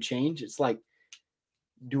adapted to change. It's like,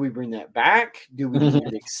 do we bring that back? Do we leave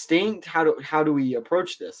it extinct? How do we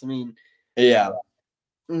approach this? I mean,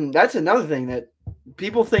 that's another thing that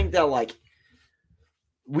people think that like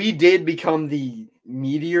we did become the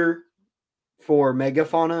meteor for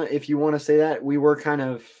megafauna, if you want to say that. We were kind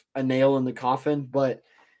of a nail in the coffin, but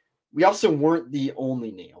we also weren't the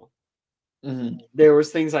only nail. There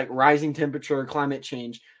was things like rising temperature, climate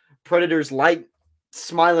change, predators like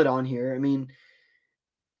Smilodon here. I mean,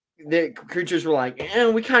 the creatures were like,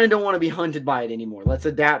 we kind of don't want to be hunted by it anymore. Let's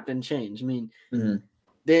adapt and change. I mean,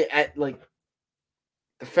 they at like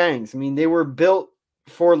the fangs. I mean, they were built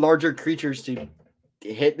for larger creatures to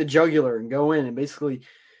hit the jugular and go in and basically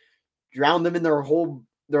drown them in their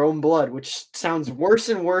own blood, which sounds worse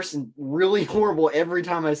and worse and really horrible every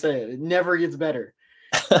time I say it. It never gets better.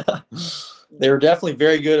 They were definitely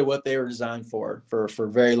very good at what they were designed for a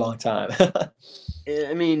very long time.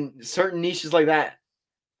 I mean, certain niches like that,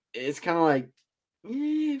 it's kind of like,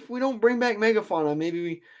 if we don't bring back megafauna,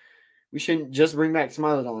 maybe we shouldn't just bring back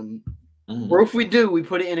Smilodon. Or if we do, we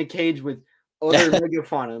put it in a cage with other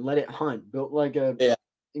megafauna and let it hunt, built like a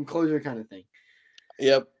enclosure kind of thing.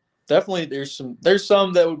 Yep, definitely. There's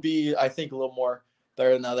some that would be, I think, a little more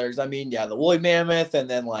better than others. I mean, yeah, the woolly mammoth, and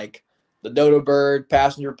then like the dodo bird,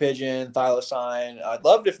 passenger pigeon, thylacine. I'd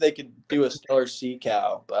love it if they could do a stellar sea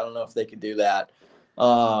cow, but I don't know if they could do that.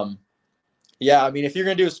 Yeah, I mean, if you're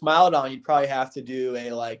gonna do a Smilodon, you'd probably have to do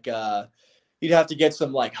a like. You'd have to get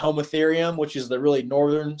some like Homotherium, which is the really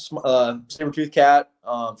northern saber-toothed cat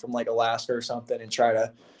from like Alaska or something, and try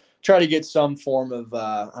to get some form of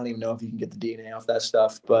I don't even know if you can get the DNA off that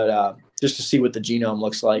stuff, but just to see what the genome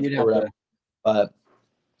looks like or whatever. But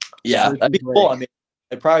yeah, that'd be cool. I mean,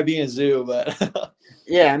 it'd probably be in a zoo, but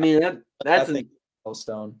yeah, I mean that's a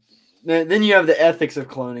milestone. Then you have the ethics of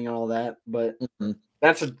cloning and all that, but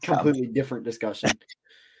that's a completely different discussion.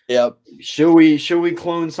 Yep. Should we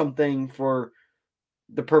clone something for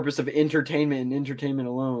the purpose of entertainment and entertainment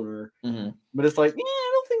alone, or? But it's like,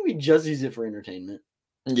 I don't think we just use it for entertainment.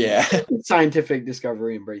 Yeah, scientific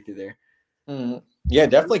discovery and breakthrough there. Yeah,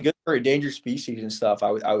 definitely good for endangered species and stuff.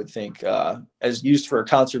 I would think as used for a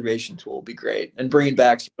conservation tool would be great, and bringing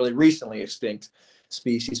back some really recently extinct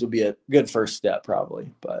species would be a good first step, probably.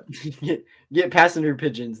 But get passenger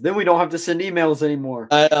pigeons, then we don't have to send emails anymore.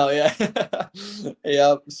 I know, yeah.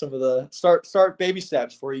 Yeah, some of the start baby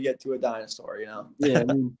steps before you get to a dinosaur, you know. Yeah,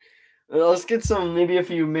 I mean, let's get maybe a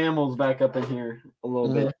few mammals back up in here a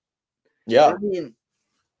little bit. Yeah, I mean,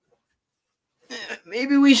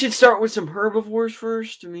 maybe we should start with some herbivores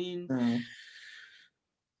first. I mean,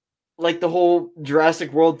 like the whole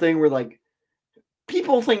Jurassic World thing where like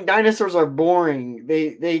people think dinosaurs are boring.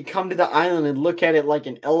 They come to the island and look at it like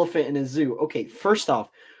an elephant in a zoo. Okay, first off,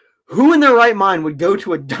 who in their right mind would go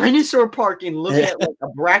to a dinosaur park and look at like a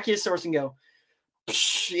brachiosaurus and go,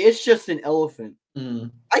 it's just an elephant?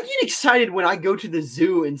 I get excited when I go to the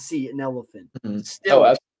zoo and see an elephant. Still,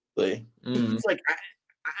 absolutely. It's like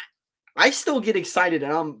I still get excited,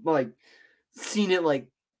 and I'm like seen it like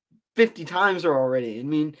 50 times already. I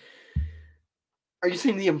mean, Are you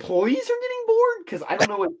saying the employees are getting bored? Because I don't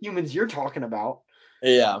know what humans you're talking about.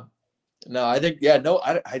 Yeah. No, I think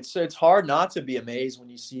I'd say it's hard not to be amazed when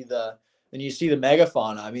you see the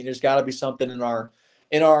megafauna. I mean, there's got to be something in our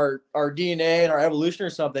DNA and our evolution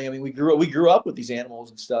or something. I mean, we grew up with these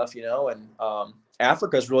animals and stuff, and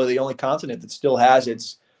Africa is really the only continent that still has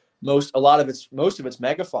most of its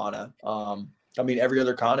megafauna. I mean, every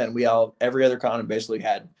other continent basically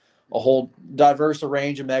had a whole diverse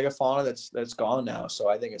range of megafauna that's gone now. So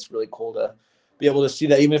I think it's really cool to be able to see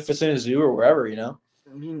that, even if it's in a zoo or wherever,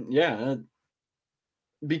 I mean, yeah, it'd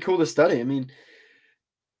be cool to study. I mean,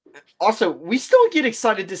 also, we still get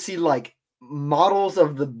excited to see like models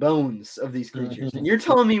of the bones of these creatures, and you're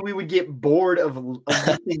telling me we would get bored of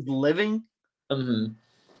these things living? Mm-hmm.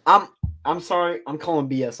 I'm sorry, I'm calling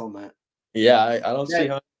BS on that. Yeah, I don't see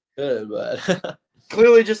how it's good, but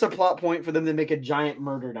clearly just a plot point for them to make a giant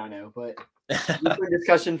murder dino. But different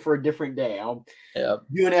discussion for a different day. I'll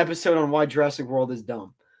do an episode on why Jurassic World is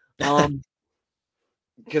dumb.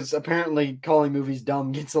 Because apparently calling movies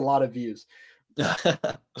dumb gets a lot of views.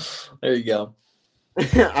 There you go.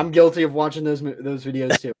 I'm guilty of watching those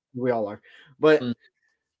videos too. We all are. But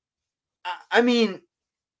I mean,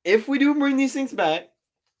 if we do bring these things back,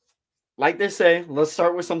 like they say, let's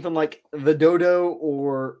start with something like the dodo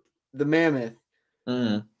or the mammoth.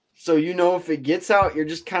 So if it gets out, you're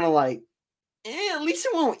just kind of like, at least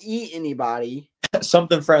it won't eat anybody.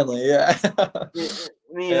 Something friendly, yeah.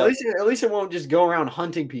 I mean, at least it won't just go around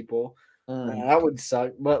hunting people. That would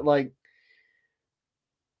suck. But like,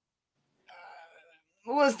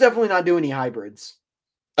 let's definitely not do any hybrids.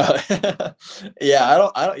 Yeah, I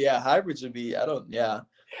don't. Yeah, hybrids would be. That's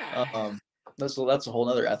a whole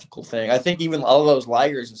other ethical thing. I think even all of those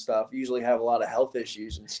ligers and stuff usually have a lot of health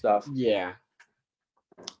issues and stuff. Yeah.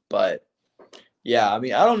 But yeah, I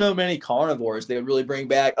mean, I don't know many carnivores they would really bring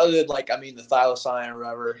back other than the thylacine or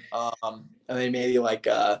whatever. I mean, maybe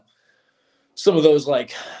some of those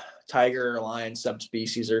tiger or lion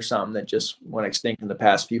subspecies or something that just went extinct in the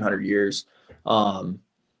past few hundred years.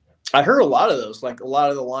 I heard a lot of those, a lot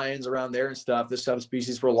of the lions around there and stuff, the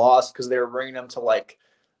subspecies were lost because they were bringing them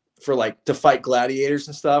to fight gladiators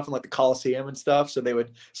and stuff and the Colosseum and stuff. So they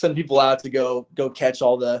would send people out to go catch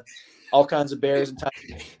all kinds of bears and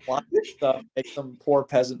stuff, make some poor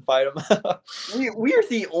peasant fight them. we are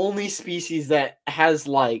the only species that has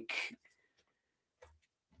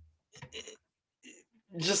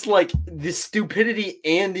just the stupidity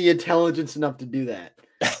and the intelligence enough to do that.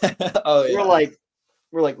 Oh yeah.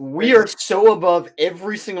 We are so above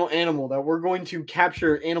every single animal that we're going to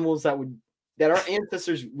capture animals that our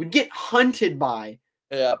ancestors would get hunted by.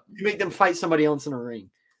 Yeah. To make them fight somebody else in a ring.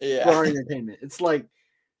 Yeah. For our entertainment. It's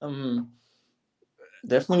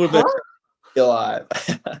definitely would be alive.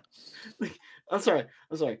 I'm sorry.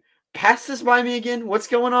 Pass this by me again. What's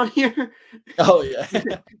going on here? Oh yeah.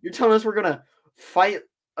 You're telling us we're gonna fight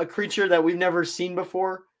a creature that we've never seen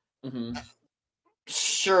before?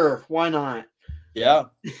 Sure, why not? Yeah.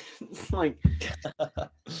 It's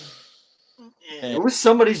it was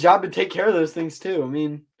somebody's job to take care of those things too. I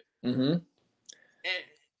mean,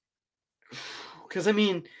 because I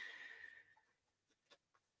mean,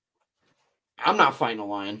 I'm not fighting a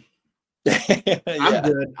lion. Yeah. I'm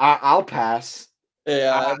good. I'll pass.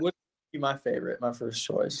 Yeah, it would be my first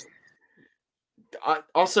choice.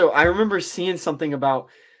 I remember seeing something about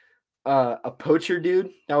a poacher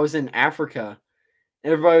dude that was in Africa.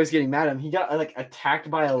 And everybody was getting mad at him. He got attacked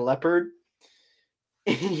by a leopard.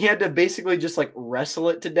 And he had to basically just wrestle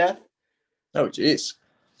it to death. Oh, jeez.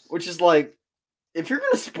 Which is if you're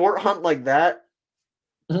going to sport hunt like that,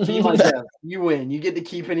 you win. You get to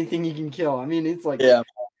keep anything you can kill. I mean, it's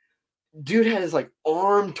dude had his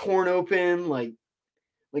arm torn open,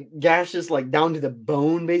 gashes down to the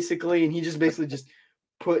bone basically, and he just basically just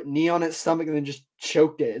put knee on its stomach and then just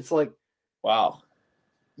choked it. It's wow.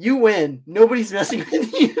 You win. Nobody's messing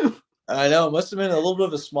with you. I know. It must have been a little bit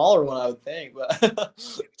of a smaller one, I would think. But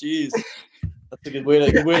jeez, that's a good way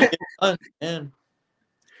to get it done, man.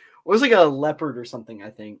 It was a leopard or something, I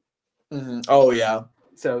think. Oh yeah.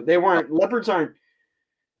 So leopards aren't.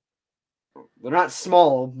 They're not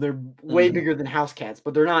small. They're way bigger than house cats,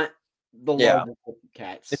 but they're not the largest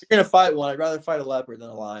cats. If you're gonna fight one, I'd rather fight a leopard than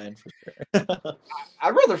a lion for sure.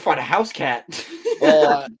 I'd rather fight a house cat.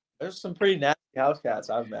 Well, there's some pretty nasty house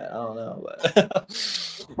cats I've met. I don't know, but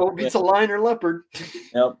what beats a lion or leopard?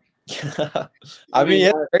 Yep. I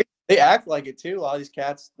mean, they act like it too. A lot of these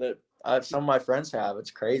cats that some of my friends have,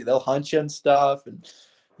 it's crazy. They'll hunt you and stuff, and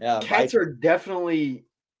cats are definitely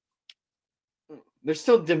they're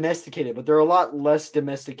still domesticated, but they're a lot less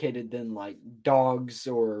domesticated than like dogs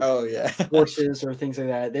or Oh yeah. horses or things like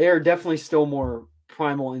that. They are definitely still more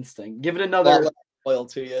primal instinct. Give it A lot another less loyal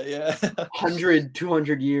to you. Yeah. 100,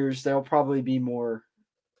 200 years, they'll probably be more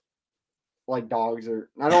like dogs, or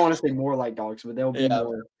I don't want to say more like dogs, but they'll be Yeah.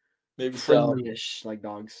 more Maybe so. friendly-ish like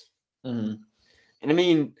dogs. Mm-hmm. And I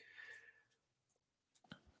mean,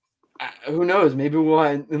 who knows? Maybe we'll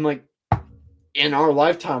in our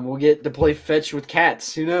lifetime we'll get to play fetch with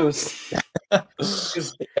cats. Who knows?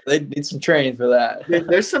 They need some training for that.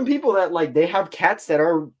 There's some people that like they have cats that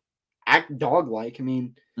act dog-like. I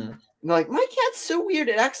mean, they're like, my cat's so weird,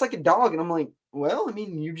 it acts like a dog, and I'm like, well, I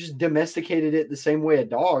mean, you just domesticated it the same way a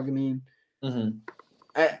dog. I mean,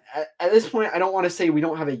 at this point, I don't want to say we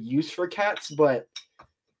don't have a use for cats, but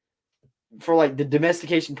for like the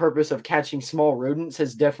domestication purpose of catching small rodents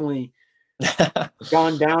has definitely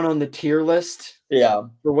gone down on the tier list. Yeah,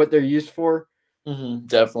 for what they're used for.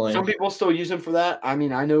 Definitely. Some people still use them for that. I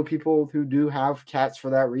mean, I know people who do have cats for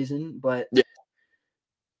that reason, but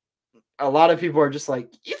a lot of people are just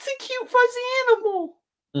like, it's a cute fuzzy animal.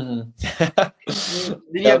 Then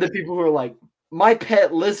you have the people who are like, my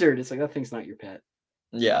pet lizard. It's like, that thing's not your pet.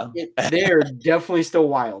 Yeah. They're definitely still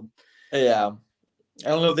wild. Yeah. I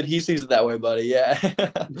don't know that he sees it that way, buddy. Yeah.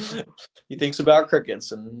 He thinks about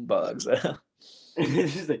crickets and bugs.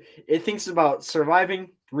 It thinks about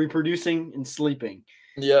surviving, reproducing, and sleeping.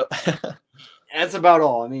 Yep. That's about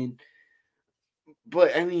all. I mean,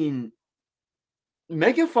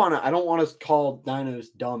 megafauna, I don't want to call dinos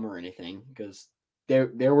dumb or anything, because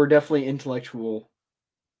there were definitely intellectual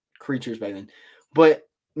creatures back then. But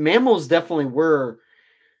mammals definitely were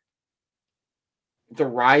the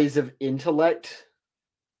rise of intellect,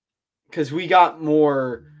 because we got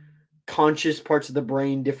more conscious parts of the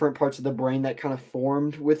brain, different parts of the brain that kind of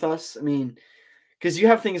formed with us. I mean, because you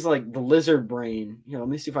have things like the lizard brain. Let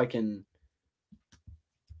me see if I can.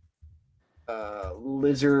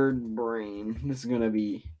 Lizard brain. This is gonna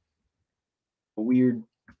be a weird.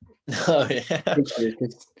 Oh yeah.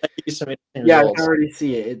 Yeah, I can already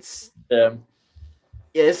see it. It's yeah.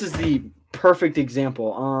 This is the perfect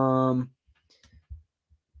example.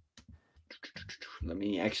 Let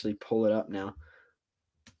me actually pull it up now.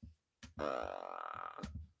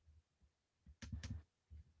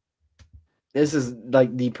 This is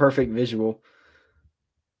like the perfect visual.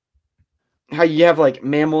 How you have like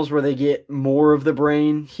mammals where they get more of the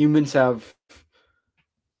brain. Humans have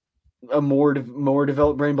a more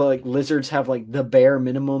developed brain, but like lizards have like the bare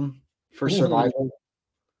minimum for survival.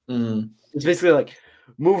 It's basically like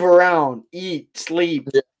move around, eat, sleep,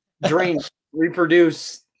 drink,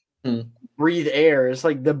 reproduce, breathe air. It's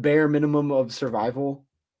like the bare minimum of survival.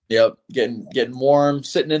 Yep, getting warm,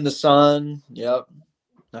 sitting in the sun. Yep,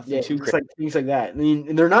 nothing too crazy. Like things like that. I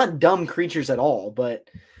mean, they're not dumb creatures at all, but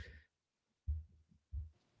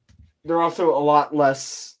they're also a lot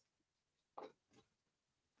less.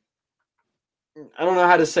 I don't know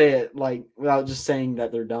how to say it like without just saying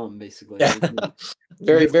that they're dumb. Basically,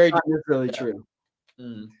 very not necessarily true.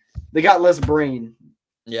 They got less brain.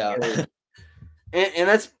 Yeah, and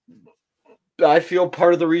that's, I feel,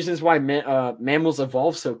 part of the reasons why mammals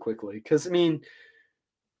evolved so quickly. Because, I mean,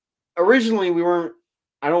 originally we weren't,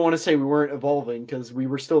 I don't want to say we weren't evolving, because we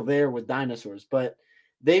were still there with dinosaurs, but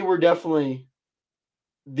they were definitely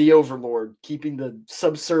the overlord, keeping the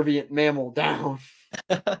subservient mammal down,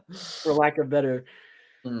 for lack of better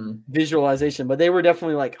visualization. But they were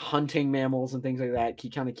definitely like hunting mammals and things like that,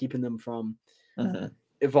 kind of keeping them from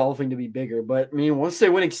evolving to be bigger. But, I mean, once they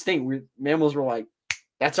went extinct, mammals were like,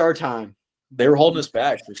 that's our time. They were holding us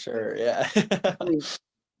back for sure. Yeah. I mean,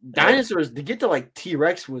 dinosaurs, to get to like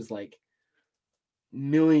T-Rex was like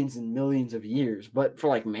millions and millions of years. But for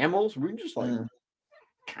like mammals, we're just like,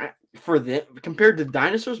 compared to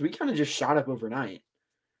dinosaurs, we kind of just shot up overnight.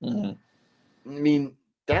 I mean,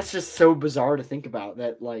 that's just so bizarre to think about,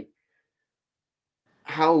 that like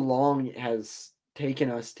how long it has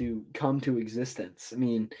taken us to come to existence. I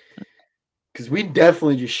mean, because we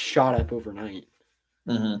definitely just shot up overnight.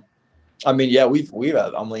 I mean, yeah, we've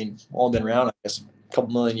all been around, I guess, a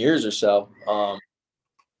couple million years or so.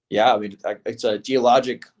 Yeah, I mean, it's a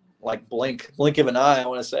geologic like blink of an eye, I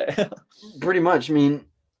want to say. Pretty much. I mean,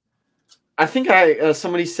 I think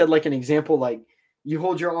somebody said like an example, like you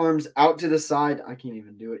hold your arms out to the side. I can't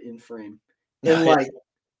even do it in frame. And like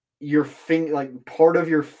your like part of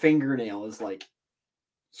your fingernail is like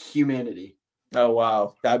humanity. Oh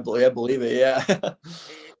wow, I believe it. Yeah.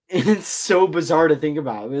 It's so bizarre to think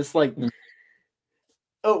about. It's like,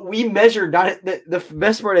 we measured the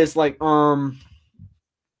best part is like, which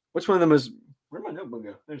one of them is, where'd my notebook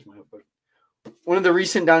go? There's my notebook. One of the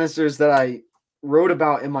recent dinosaurs that I wrote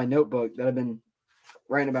about in my notebook that I've been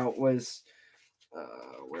writing about was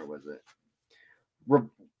where was it?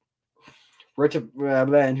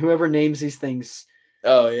 And whoever names these things.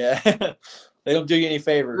 Oh yeah, they don't do you any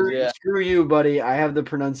favors. Yeah. Screw you, buddy. I have the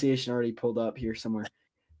pronunciation already pulled up here somewhere.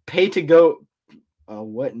 Pay to go.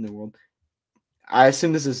 What in the world? I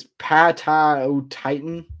assume this is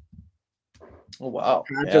Pataotitan. Oh wow.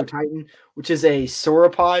 Pataotitan, which is a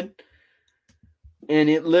sauropod, and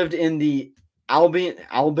it lived in the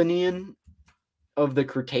Albanian of the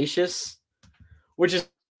Cretaceous, which is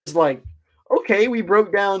like, okay, we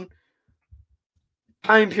broke down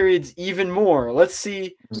time periods even more. Let's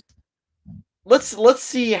see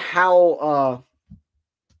how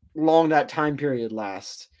long that time period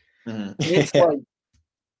lasts. Mm-hmm. It's like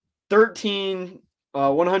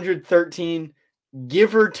 113,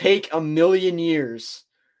 give or take a million years.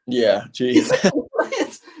 Yeah, geez.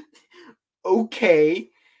 It's okay.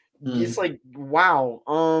 It's like, wow.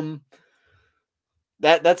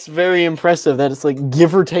 That's very impressive that it's like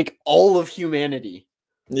give or take all of humanity.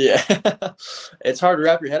 Yeah. It's hard to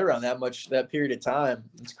wrap your head around that period of time.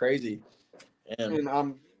 It's crazy. And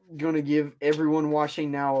I'm going to give everyone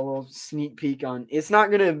watching now a little sneak peek on, it's not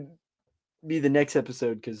going to be the next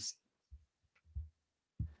episode because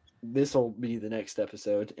this will be the next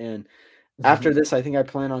episode. And after this, I think I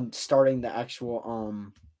plan on starting the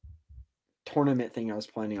actual tournament thing I was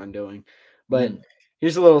planning on doing. But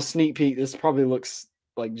here's a little sneak peek. This probably looks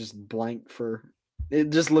like just blank it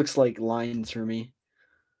just looks like lines for me.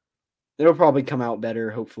 It'll probably come out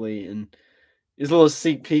better, hopefully. And here's a little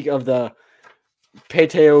sneak peek of the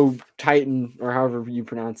Pataotitan, or however you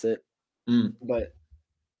pronounce it. But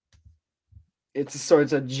it's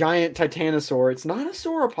a giant titanosaur. It's not a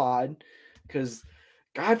sauropod because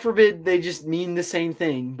God forbid they just mean the same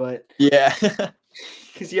thing. But yeah,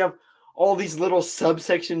 because you have all these little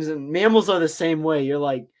subsections, and mammals are the same way. You're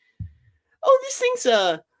like, oh, this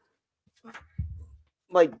thing's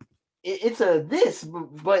like it's a this,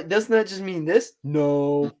 but doesn't that just mean this?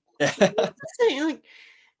 No.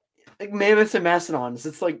 like mammoths and mastodons.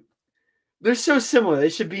 It's like they're so similar. They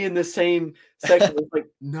should be in the same section. It's like,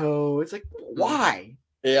 no. It's like, why?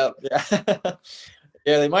 Yeah.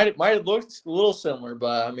 Yeah, they might have looked a little similar,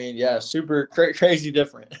 but I mean, yeah, super crazy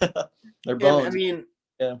different. They're bones. I mean,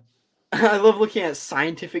 yeah. I love looking at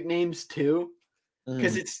scientific names too,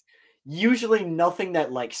 because it's usually nothing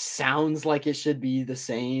that like sounds like it should be the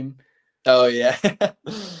same. Oh yeah.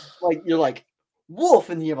 Like you're like wolf,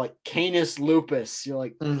 and you have like Canis lupus. You're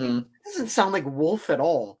like, it doesn't sound like wolf at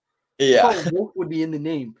all. Yeah, I thought wolf would be in the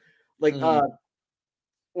name. Like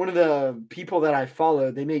one of the people that I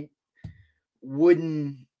follow, they make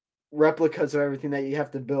wooden replicas of everything that you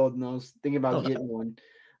have to build, and I was thinking about getting one.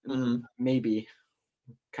 Maybe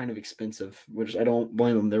kind of expensive, which I don't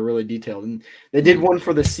blame them. They're really detailed, and they did one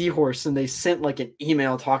for the seahorse, and they sent like an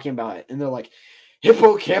email talking about it, and they're like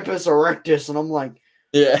Hippocampus erectus, and I'm like,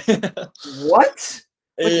 yeah, what?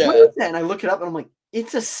 Like, what is that? And I look it up, and I'm like,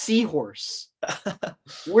 it's a seahorse.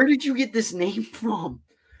 Where did you get this name from?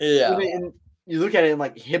 Yeah, and you look at it, and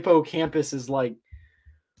like hippocampus is like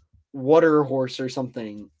water horse or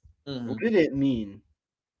something. What did it mean?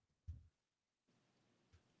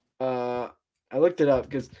 I looked it up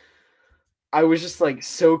because I was just like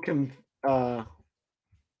so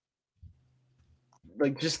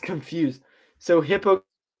like just confused. So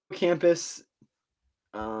hippocampus,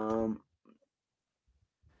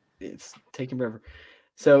 it's taking forever.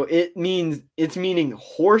 So it's meaning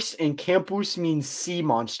horse, and campus means sea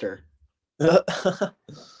monster.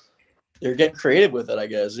 You're getting creative with it, I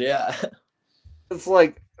guess. Yeah. It's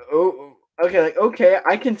like, oh, okay, like okay,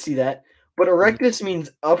 I can see that. But erectus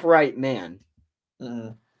means upright man.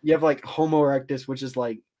 You have like Homo erectus, which is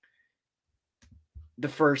like the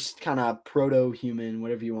first kind of proto-human,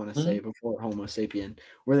 whatever you want to say, before Homo sapien,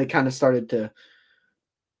 where they kind of started to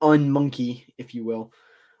unmonkey, if you will.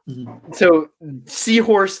 So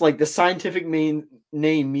seahorse, like the scientific name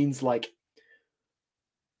means like,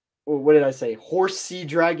 what did I say? Horse, sea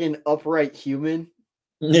dragon, upright human.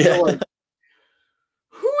 Yeah. So, like,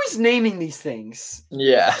 who is naming these things?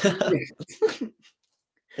 Yeah.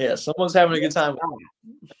 Yeah, someone's having a good time.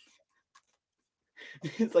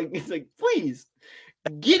 It's like, please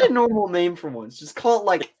get a normal name for once. Just call it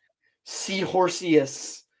like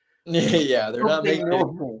Seahorseus. Yeah, they're not making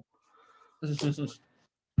normal. And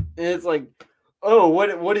it's like, oh,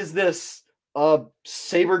 what is this?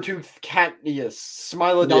 Saber-toothed Catnius,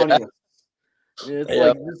 Smilodonius. Yeah. It's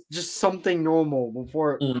like just something normal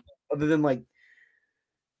before, other than like,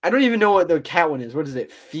 I don't even know what the cat one is. What is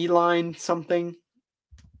it? Feline something?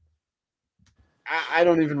 I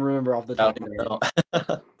don't even remember off the top of my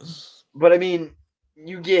head. But I mean,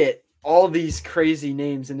 you get all these crazy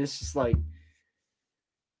names, and it's just like,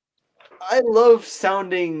 I love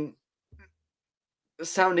sounding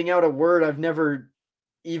out a word I've never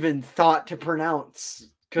even thought to pronounce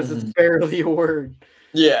because it's barely a word.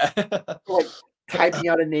 Yeah. Like typing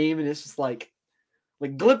out a name, and it's just like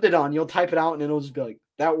Glyptodon. You'll type it out, and it'll just be like,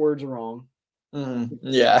 that word's wrong.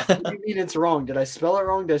 Yeah. What do you mean it's wrong? Did I spell it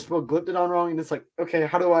wrong? Did I spell Glyptodon wrong? And it's like, okay,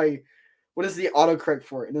 what is the autocorrect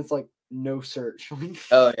for it? And it's like, no search.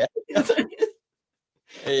 Oh yeah.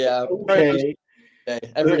 Yeah. Okay.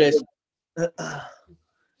 Every day.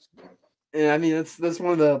 And I mean, that's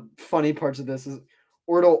one of the funny parts of this is,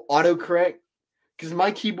 or it'll autocorrect, because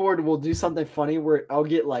my keyboard will do something funny where I'll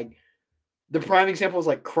get like, the prime example is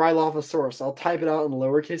like Krylophosaurus. I'll type it out in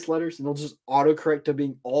lowercase letters, and it'll just autocorrect to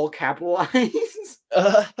being all capitalized.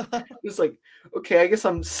 It's like, okay, I guess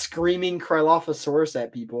I'm screaming Krylophosaurus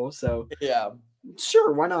at people, so yeah,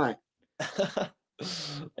 sure, why not?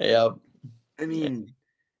 Yeah. I mean,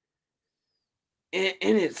 and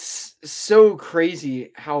it's so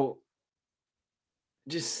crazy how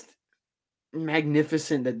just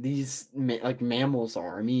magnificent that these like mammals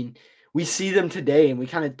are. I mean, we see them today, and we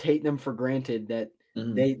kind of take them for granted that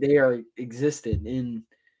they are existed, and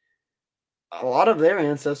a lot of their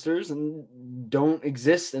ancestors and don't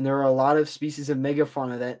exist, and there are a lot of species of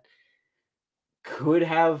megafauna that could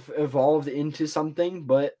have evolved into something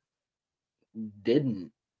but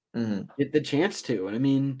didn't get the chance to. And I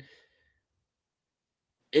mean,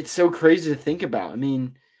 it's so crazy to think about. I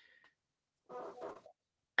mean,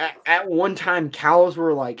 at one time cows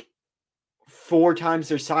were like 4 times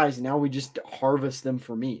their size, and now we just harvest them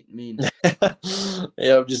for meat. I mean,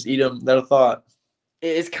 yeah, just eat them. Never thought.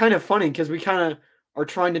 It's kind of funny because we kind of are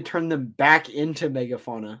trying to turn them back into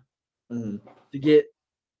megafauna to get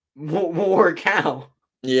more cow.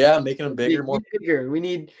 Yeah, making them bigger, more bigger. We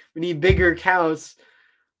need bigger cows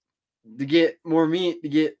to get more meat. To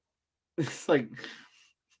get, it's like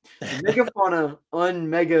megafauna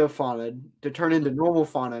unmegafauna to turn into normal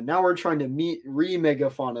fauna. Now we're trying to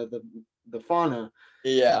re-megafauna the fauna.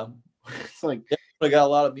 Yeah, it's like, I got a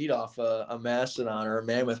lot of meat off a mastodon or a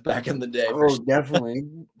mammoth back in the day. Oh, sure. Definitely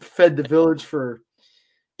fed the village for.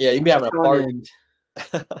 Yeah, you'd be having a party.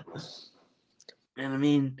 And I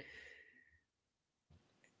mean,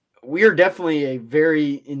 we are definitely a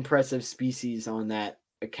very impressive species on that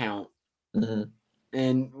account,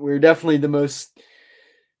 and we're definitely the most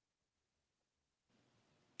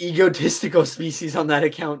egotistical species on that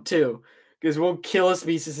account too, because we'll kill a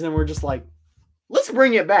species and then we're just like, let's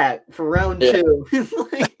bring it back for round 2.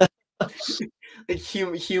 like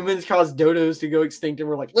humans cause dodos to go extinct, and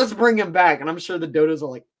we're like, let's bring them back. And I'm sure the dodos are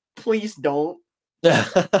like, please don't.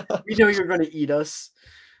 We know you're going to eat us.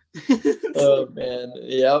 Oh man,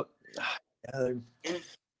 yep.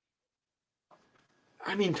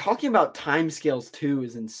 I mean, talking about timescales too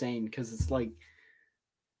is insane, because it's like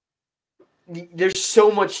there's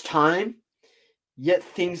so much time, yet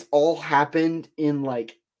things all happened in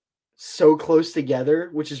like so close together,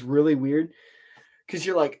 which is really weird. Because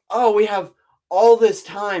you're like, oh, we have all this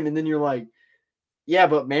time, and then you're like, yeah,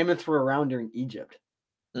 but mammoths were around during Egypt.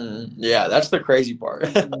 Yeah, that's the crazy part.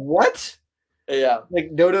 What? Yeah,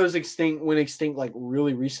 like dodos went extinct like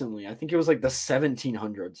really recently. I think it was like the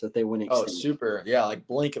 1700s that they went extinct. Oh, super! Yeah, like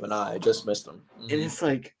blink of an eye, I just missed them. And it's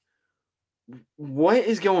like, what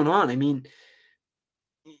is going on? I mean,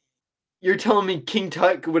 you're telling me King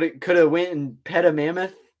Tut could have went and pet a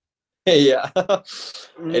mammoth? Yeah,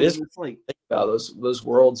 it is. It's like, think about those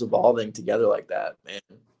worlds evolving together like that, man.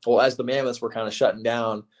 Well, as the mammoths were kind of shutting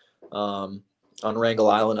down on Wrangel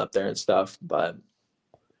Island up there and stuff, but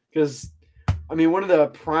because I mean, one of the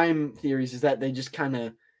prime theories is that they just kind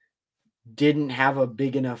of didn't have a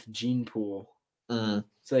big enough gene pool, so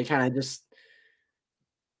they kind of just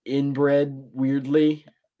inbred weirdly,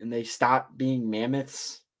 and they stopped being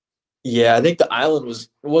mammoths. Yeah, I think the island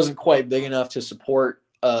wasn't quite big enough to support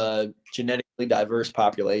a genetically diverse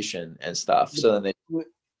population and stuff, so then they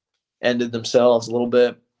ended themselves a little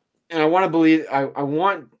bit. And I want to believe, I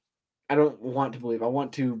want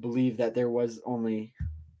to believe that there was only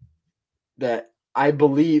that. I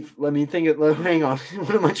believe, hang on.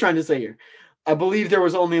 What am I trying to say here? I believe there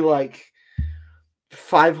was only like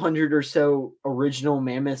 500 or so original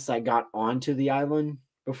mammoths that got onto the island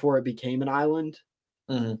before it became an island.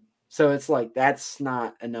 So it's like, that's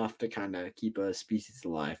not enough to kind of keep a species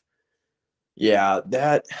alive. Yeah,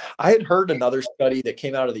 that I had heard another study that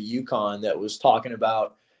came out of the Yukon that was talking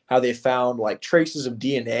about how they found like traces of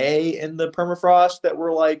DNA in the permafrost that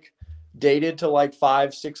were like dated to like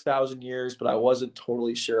 5,000-6,000 years, but I wasn't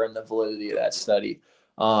totally sure on the validity of that study.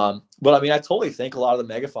 But I mean, I totally think a lot of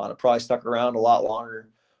the megafauna probably stuck around a lot longer,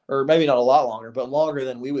 or maybe not a lot longer, but longer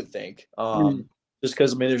than we would think. Just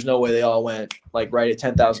because I mean, there's no way they all went like right at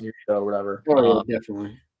 10,000 years ago or whatever. Oh yeah,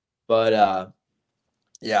 definitely. But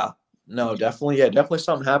yeah, no, definitely, definitely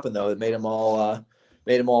something happened though that made them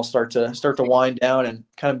all start to wind down and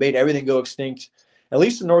kind of made everything go extinct. At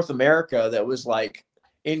least in North America, that was like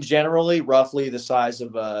in generally roughly the size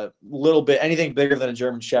of a little bit anything bigger than a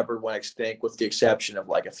German Shepherd went extinct, with the exception of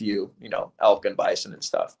like a few, elk and bison and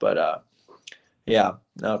stuff. But yeah,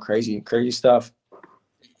 no, crazy stuff.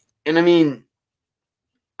 And I mean,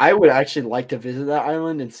 I would actually like to visit that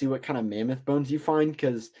island and see what kind of mammoth bones you find,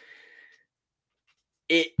 because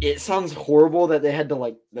it sounds horrible that they had to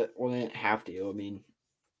like that. Well, they didn't have to. I mean,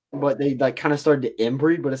 but they like kind of started to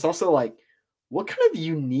inbreed. But it's also like, what kind of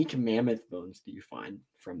unique mammoth bones do you find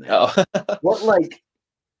from that? Oh. What like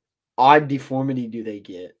odd deformity do they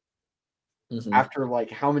get Mm-hmm. after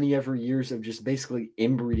like how many ever years of just basically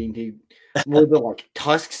inbreeding? Were the like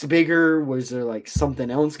tusks bigger? Was there like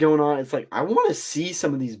something else going on? It's like, I want to see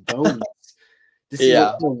some of these bones to see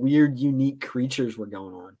what kind of weird, unique creatures were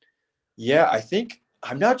going on. Yeah,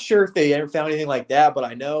 I'm not sure if they ever found anything like that, but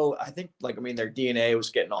I think like, I mean, their DNA was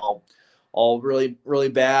getting all really, really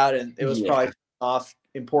bad, and it was probably off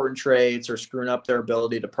important traits or screwing up their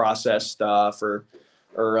ability to process stuff, or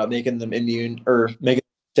making them immune or making them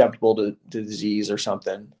susceptible to disease or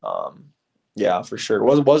something. Yeah, for sure.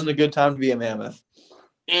 It wasn't a good time to be a mammoth.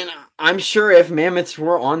 And I'm sure if mammoths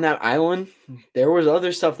were on that island, there was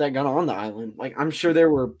other stuff that got on the island. Like, I'm sure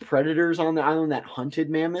there were predators on the island that hunted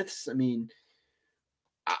mammoths. I mean,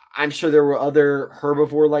 I'm sure there were other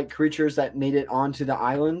herbivore-like creatures that made it onto the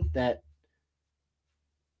island that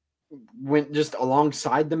went just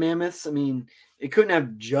alongside the mammoths. I mean, it couldn't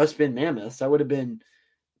have just been mammoths. That would have been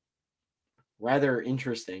rather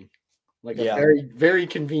interesting. Like a very, very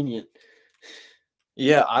convenient.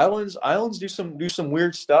 Yeah, islands do some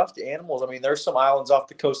weird stuff to animals. I mean, there's some islands off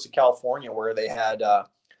the coast of California where they had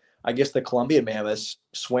I guess the Columbian mammoths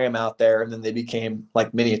swam out there, and then they became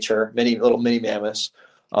like mini mammoths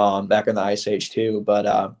back in the Ice Age too.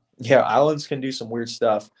 But yeah, islands can do some weird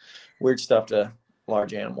stuff to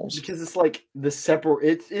large animals, because it's like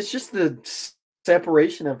it's just the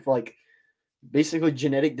separation of like basically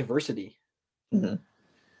genetic diversity. Mm-hmm.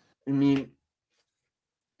 I mean,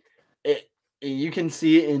 you can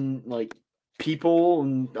see it in like people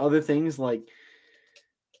and other things. Like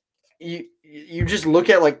you just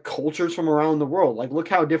look at like cultures from around the world. Like, look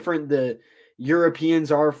how different the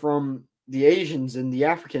Europeans are from the Asians and the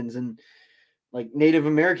Africans and like Native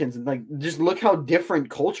Americans, and like just look how different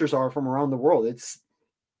cultures are from around the world. It's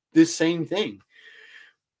this same thing,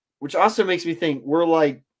 which also makes me think, we're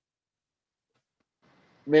like,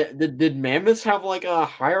 did mammoths have like a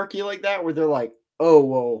hierarchy like that, where they're like, oh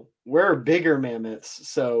well, we're bigger mammoths,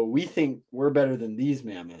 so we think we're better than these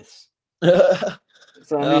mammoths. So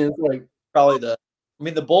I mean, it's like probably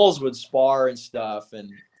the bulls would spar and stuff and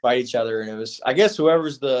fight each other, and it was, I guess,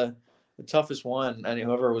 whoever's the toughest one, and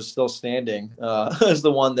whoever was still standing is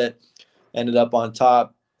the one that ended up on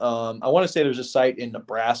top. I want to say there's a site in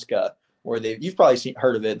Nebraska where you've probably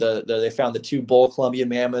heard of it. They found the two bull Columbian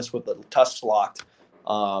mammoths with the tusks locked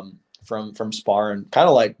from sparring, kind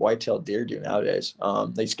of like white-tailed deer do nowadays.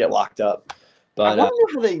 They just get locked up. But I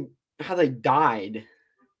wonder how they died.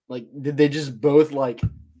 Like, did they just both like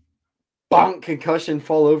bonk, concussion,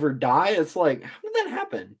 fall over, die? It's like, how did that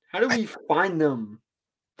happen? How did we find them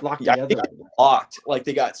locked together? I think locked. Like,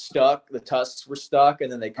 they got stuck. The tusks were stuck,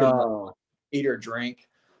 and then they couldn't eat or drink.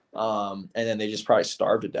 And then they just probably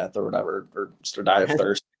starved to death or whatever, or just died of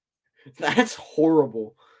thirst. That's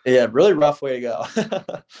horrible. Yeah, really rough way to go.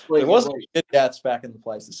 There wasn't good deaths back in the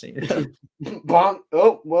Pleistocene. Bonk.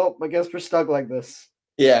 Oh, well, I guess we're stuck like this.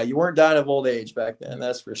 Yeah, you weren't dying of old age back then,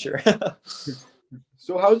 that's for sure.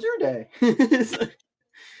 So how's your day?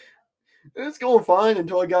 It's going fine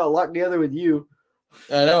until I got locked together with you.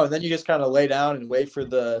 I know, and then you just kind of lay down and wait for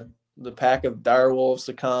the pack of dire wolves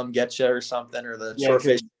to come get you or something, or the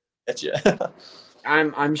swordfish get you.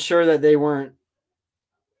 I'm sure that they weren't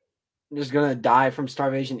just gonna die from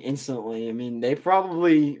starvation instantly. I mean, they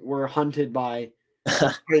probably were hunted by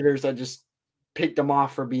predators that just picked them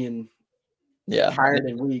off for being tired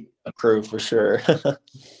and weak. A crew for sure.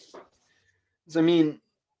 So I mean,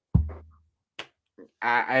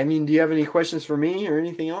 do you have any questions for me or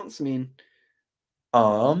anything else? I mean,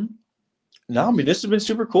 no, I mean, this has been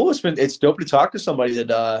super cool. It's dope to talk to somebody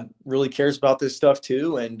that really cares about this stuff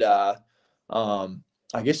too, and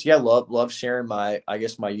I guess love sharing my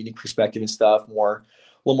unique perspective and stuff, a little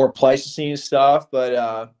more Pleistocene stuff.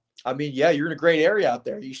 But I mean, yeah, you're in a great area out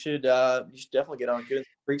there. You should definitely get on good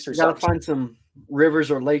creeks or You gotta something. find some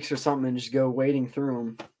rivers or lakes or something and just go wading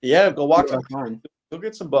through them. Yeah, go walk some. Fine. You'll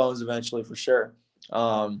get some bones eventually for sure.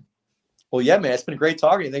 Well, yeah, man, it's been great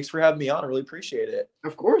talking to you. Thanks for having me on. I really appreciate it.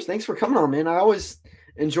 Of course. Thanks for coming on, man. I always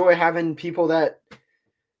enjoy having people that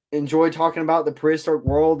enjoy talking about the prehistoric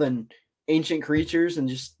world and ancient creatures and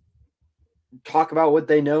just talk about what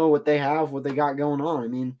they know, what they have, what they got going on. I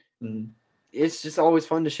mean, it's just always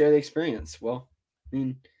fun to share the experience. Well, I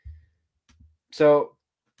mean, so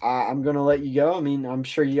I'm going to let you go. I mean, I'm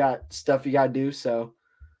sure you got stuff you got to do. So,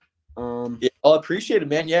 yeah, I'll appreciate it,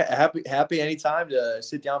 man. Yeah. Happy anytime to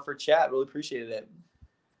sit down for a chat. Really appreciated it.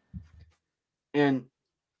 And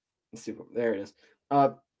let's see, there it is.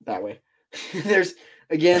 That way. There's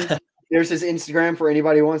his Instagram for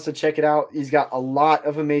anybody who wants to check it out. He's got a lot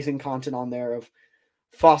of amazing content on there of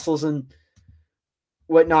fossils and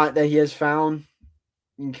whatnot that he has found.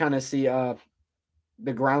 You can kind of see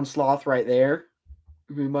the ground sloth right there.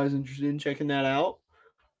 If anybody's interested in checking that out.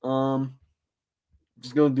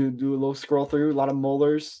 Just gonna do a little scroll through. A lot of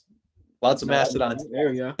molars. Lots of mastodons. There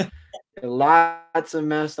we go. Lots of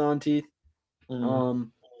mastodon teeth.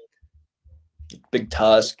 Big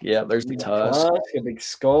tusk. Yeah, there's the tusk. A big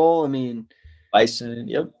skull. I mean, bison.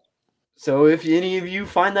 Yep. So if any of you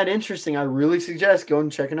find that interesting, I really suggest going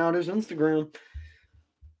and checking out his Instagram.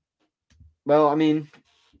 Well, I mean,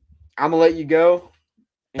 I'm gonna let you go,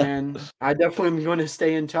 and I definitely am going to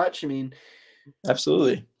stay in touch. I mean,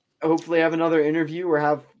 absolutely. Hopefully, have another interview or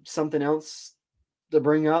have something else to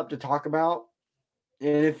bring up to talk about.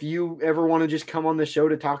 And if you ever want to just come on the show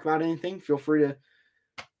to talk about anything, feel free to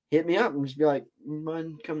hit me up and just be like,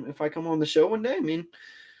 mind come if I come on the show one day. I mean,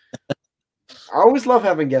 I always love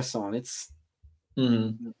having guests on. It's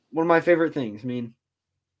one of my favorite things. I mean,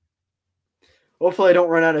 hopefully I don't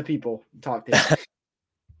run out of people to talk to.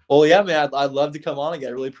 Well, yeah, man, I'd love to come on again.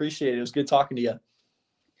 I really appreciate it. It was good talking to you.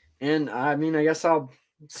 And I mean, I guess I'll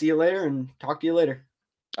see you later and talk to you later.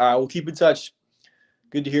 All right, we'll keep in touch.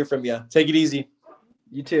 Good to hear from you. Take it easy.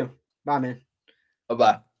 You too. Bye, man.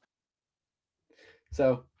 Bye-bye.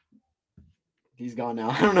 So he's gone now.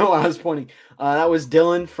 I don't know why I was pointing. That was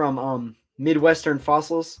Dylan from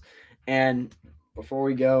Midwesternfossils. And before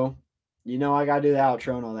we go, you know I got to do the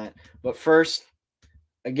outro and all that. But first,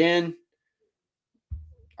 again,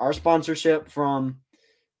 our sponsorship from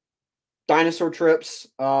Dinosaur Trips,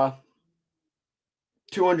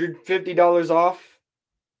 $250 off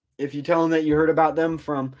if you tell them that you heard about them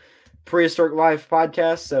from Prehistoric Life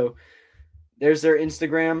Podcast. So there's their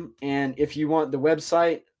Instagram. And if you want the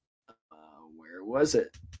website, where was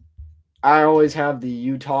it? I always have the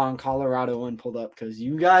Utah and Colorado one pulled up because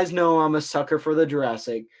you guys know I'm a sucker for the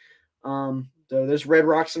Jurassic. So there's Red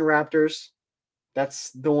Rocks and Raptors.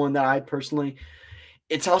 That's the one that I personally...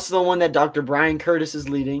 It's also the one that Dr. Brian Curtis is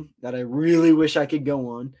leading that I really wish I could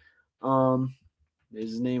go on.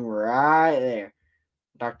 There's his name right there.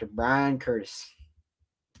 Dr. Brian Curtis.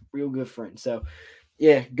 Real good friend. So,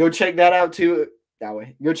 yeah, go check that out too. That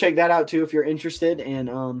way. Go check that out too if you're interested.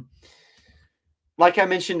 And like I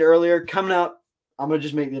mentioned earlier, coming up, I'm going to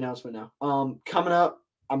just make the announcement now. Coming up,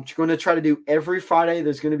 I'm going to try to do every Friday.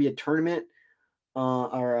 There's going to be a tournament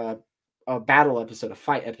or a battle episode, a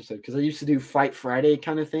fight episode, because I used to do Fight Friday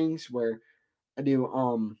kind of things where I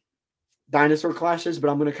do dinosaur clashes, but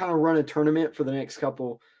I'm going to kind of run a tournament for the next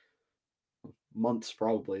couple months.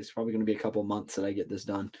 Probably it's probably going to be a couple months that I get this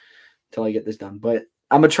done until I get this done, but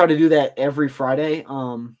I'm going to try to do that every Friday.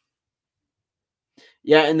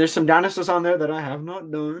 Yeah, and there's some dinosaurs on there that I have not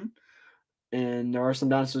done, and there are some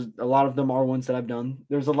dinosaurs, a lot of them are ones that I've done.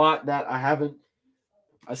 There's a lot that I haven't.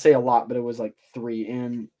 I say a lot, but it was like 3,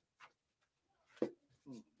 and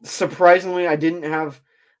surprisingly, I didn't have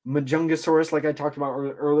Majungasaurus like I talked about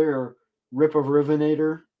earlier, or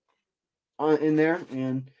Riparivenator in there,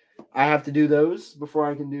 and I have to do those before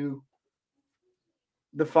I can do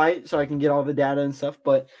the fight, so I can get all the data and stuff.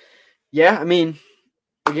 But yeah, I mean,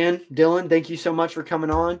 again, Dylan, thank you so much for coming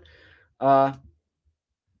on.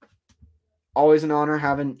 Always an honor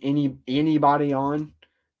having anybody on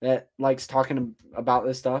that likes talking about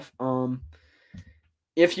this stuff.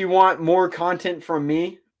 If you want more content from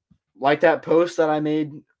me, like that post that I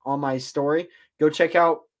made on my story, go check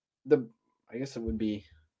out I guess it would be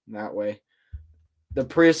that way, the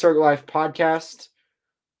Prehistoric Life Podcast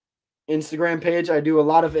Instagram page. I do a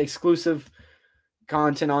lot of exclusive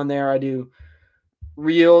content on there. I do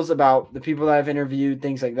reels about the people that I've interviewed,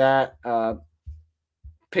 things like that.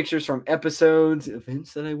 Pictures from episodes,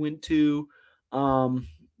 events that I went to,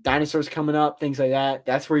 dinosaurs coming up, things like that.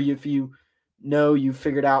 That's where if you know you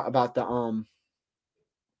figured out about the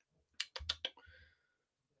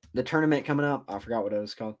the tournament coming up. I forgot what it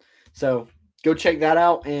was called. So go check that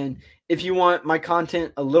out. And if you want my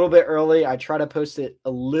content a little bit early, I try to post it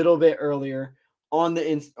a little bit earlier on the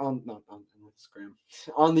Instagram,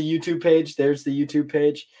 on the YouTube page. There's the YouTube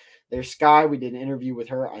page. There's Sky. We did an interview with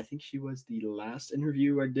her. I think she was the last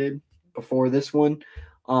interview I did before this one.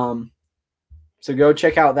 So go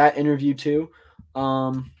check out that interview too.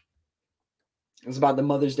 It's about the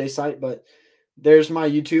Mother's Day site, but there's my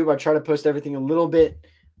YouTube. I try to post everything a little bit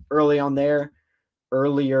earlier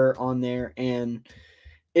on there. And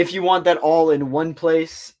if you want that all in one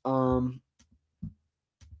place,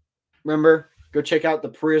 remember, go check out the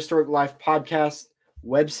Prehistoric Life Podcast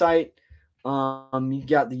website. You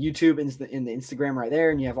got the YouTube and the Instagram right there,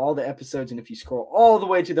 and you have all the episodes. And if you scroll all the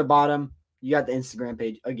way to the bottom, you got the Instagram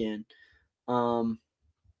page again.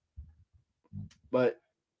 But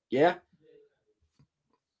yeah,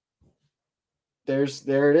 there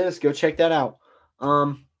it is. Go check that out.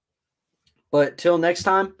 But till next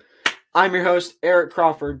time, I'm your host, Eric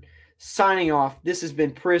Crawford, signing off. This has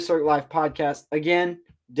been Prehistoric Life Podcast. Again,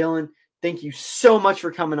 Dylan, thank you so much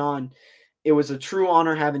for coming on. It was a true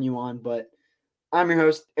honor having you on, but I'm your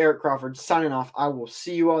host, Eric Crawford, signing off. I will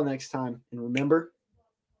see you all next time. And remember,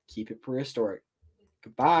 keep it prehistoric.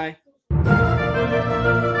 Goodbye.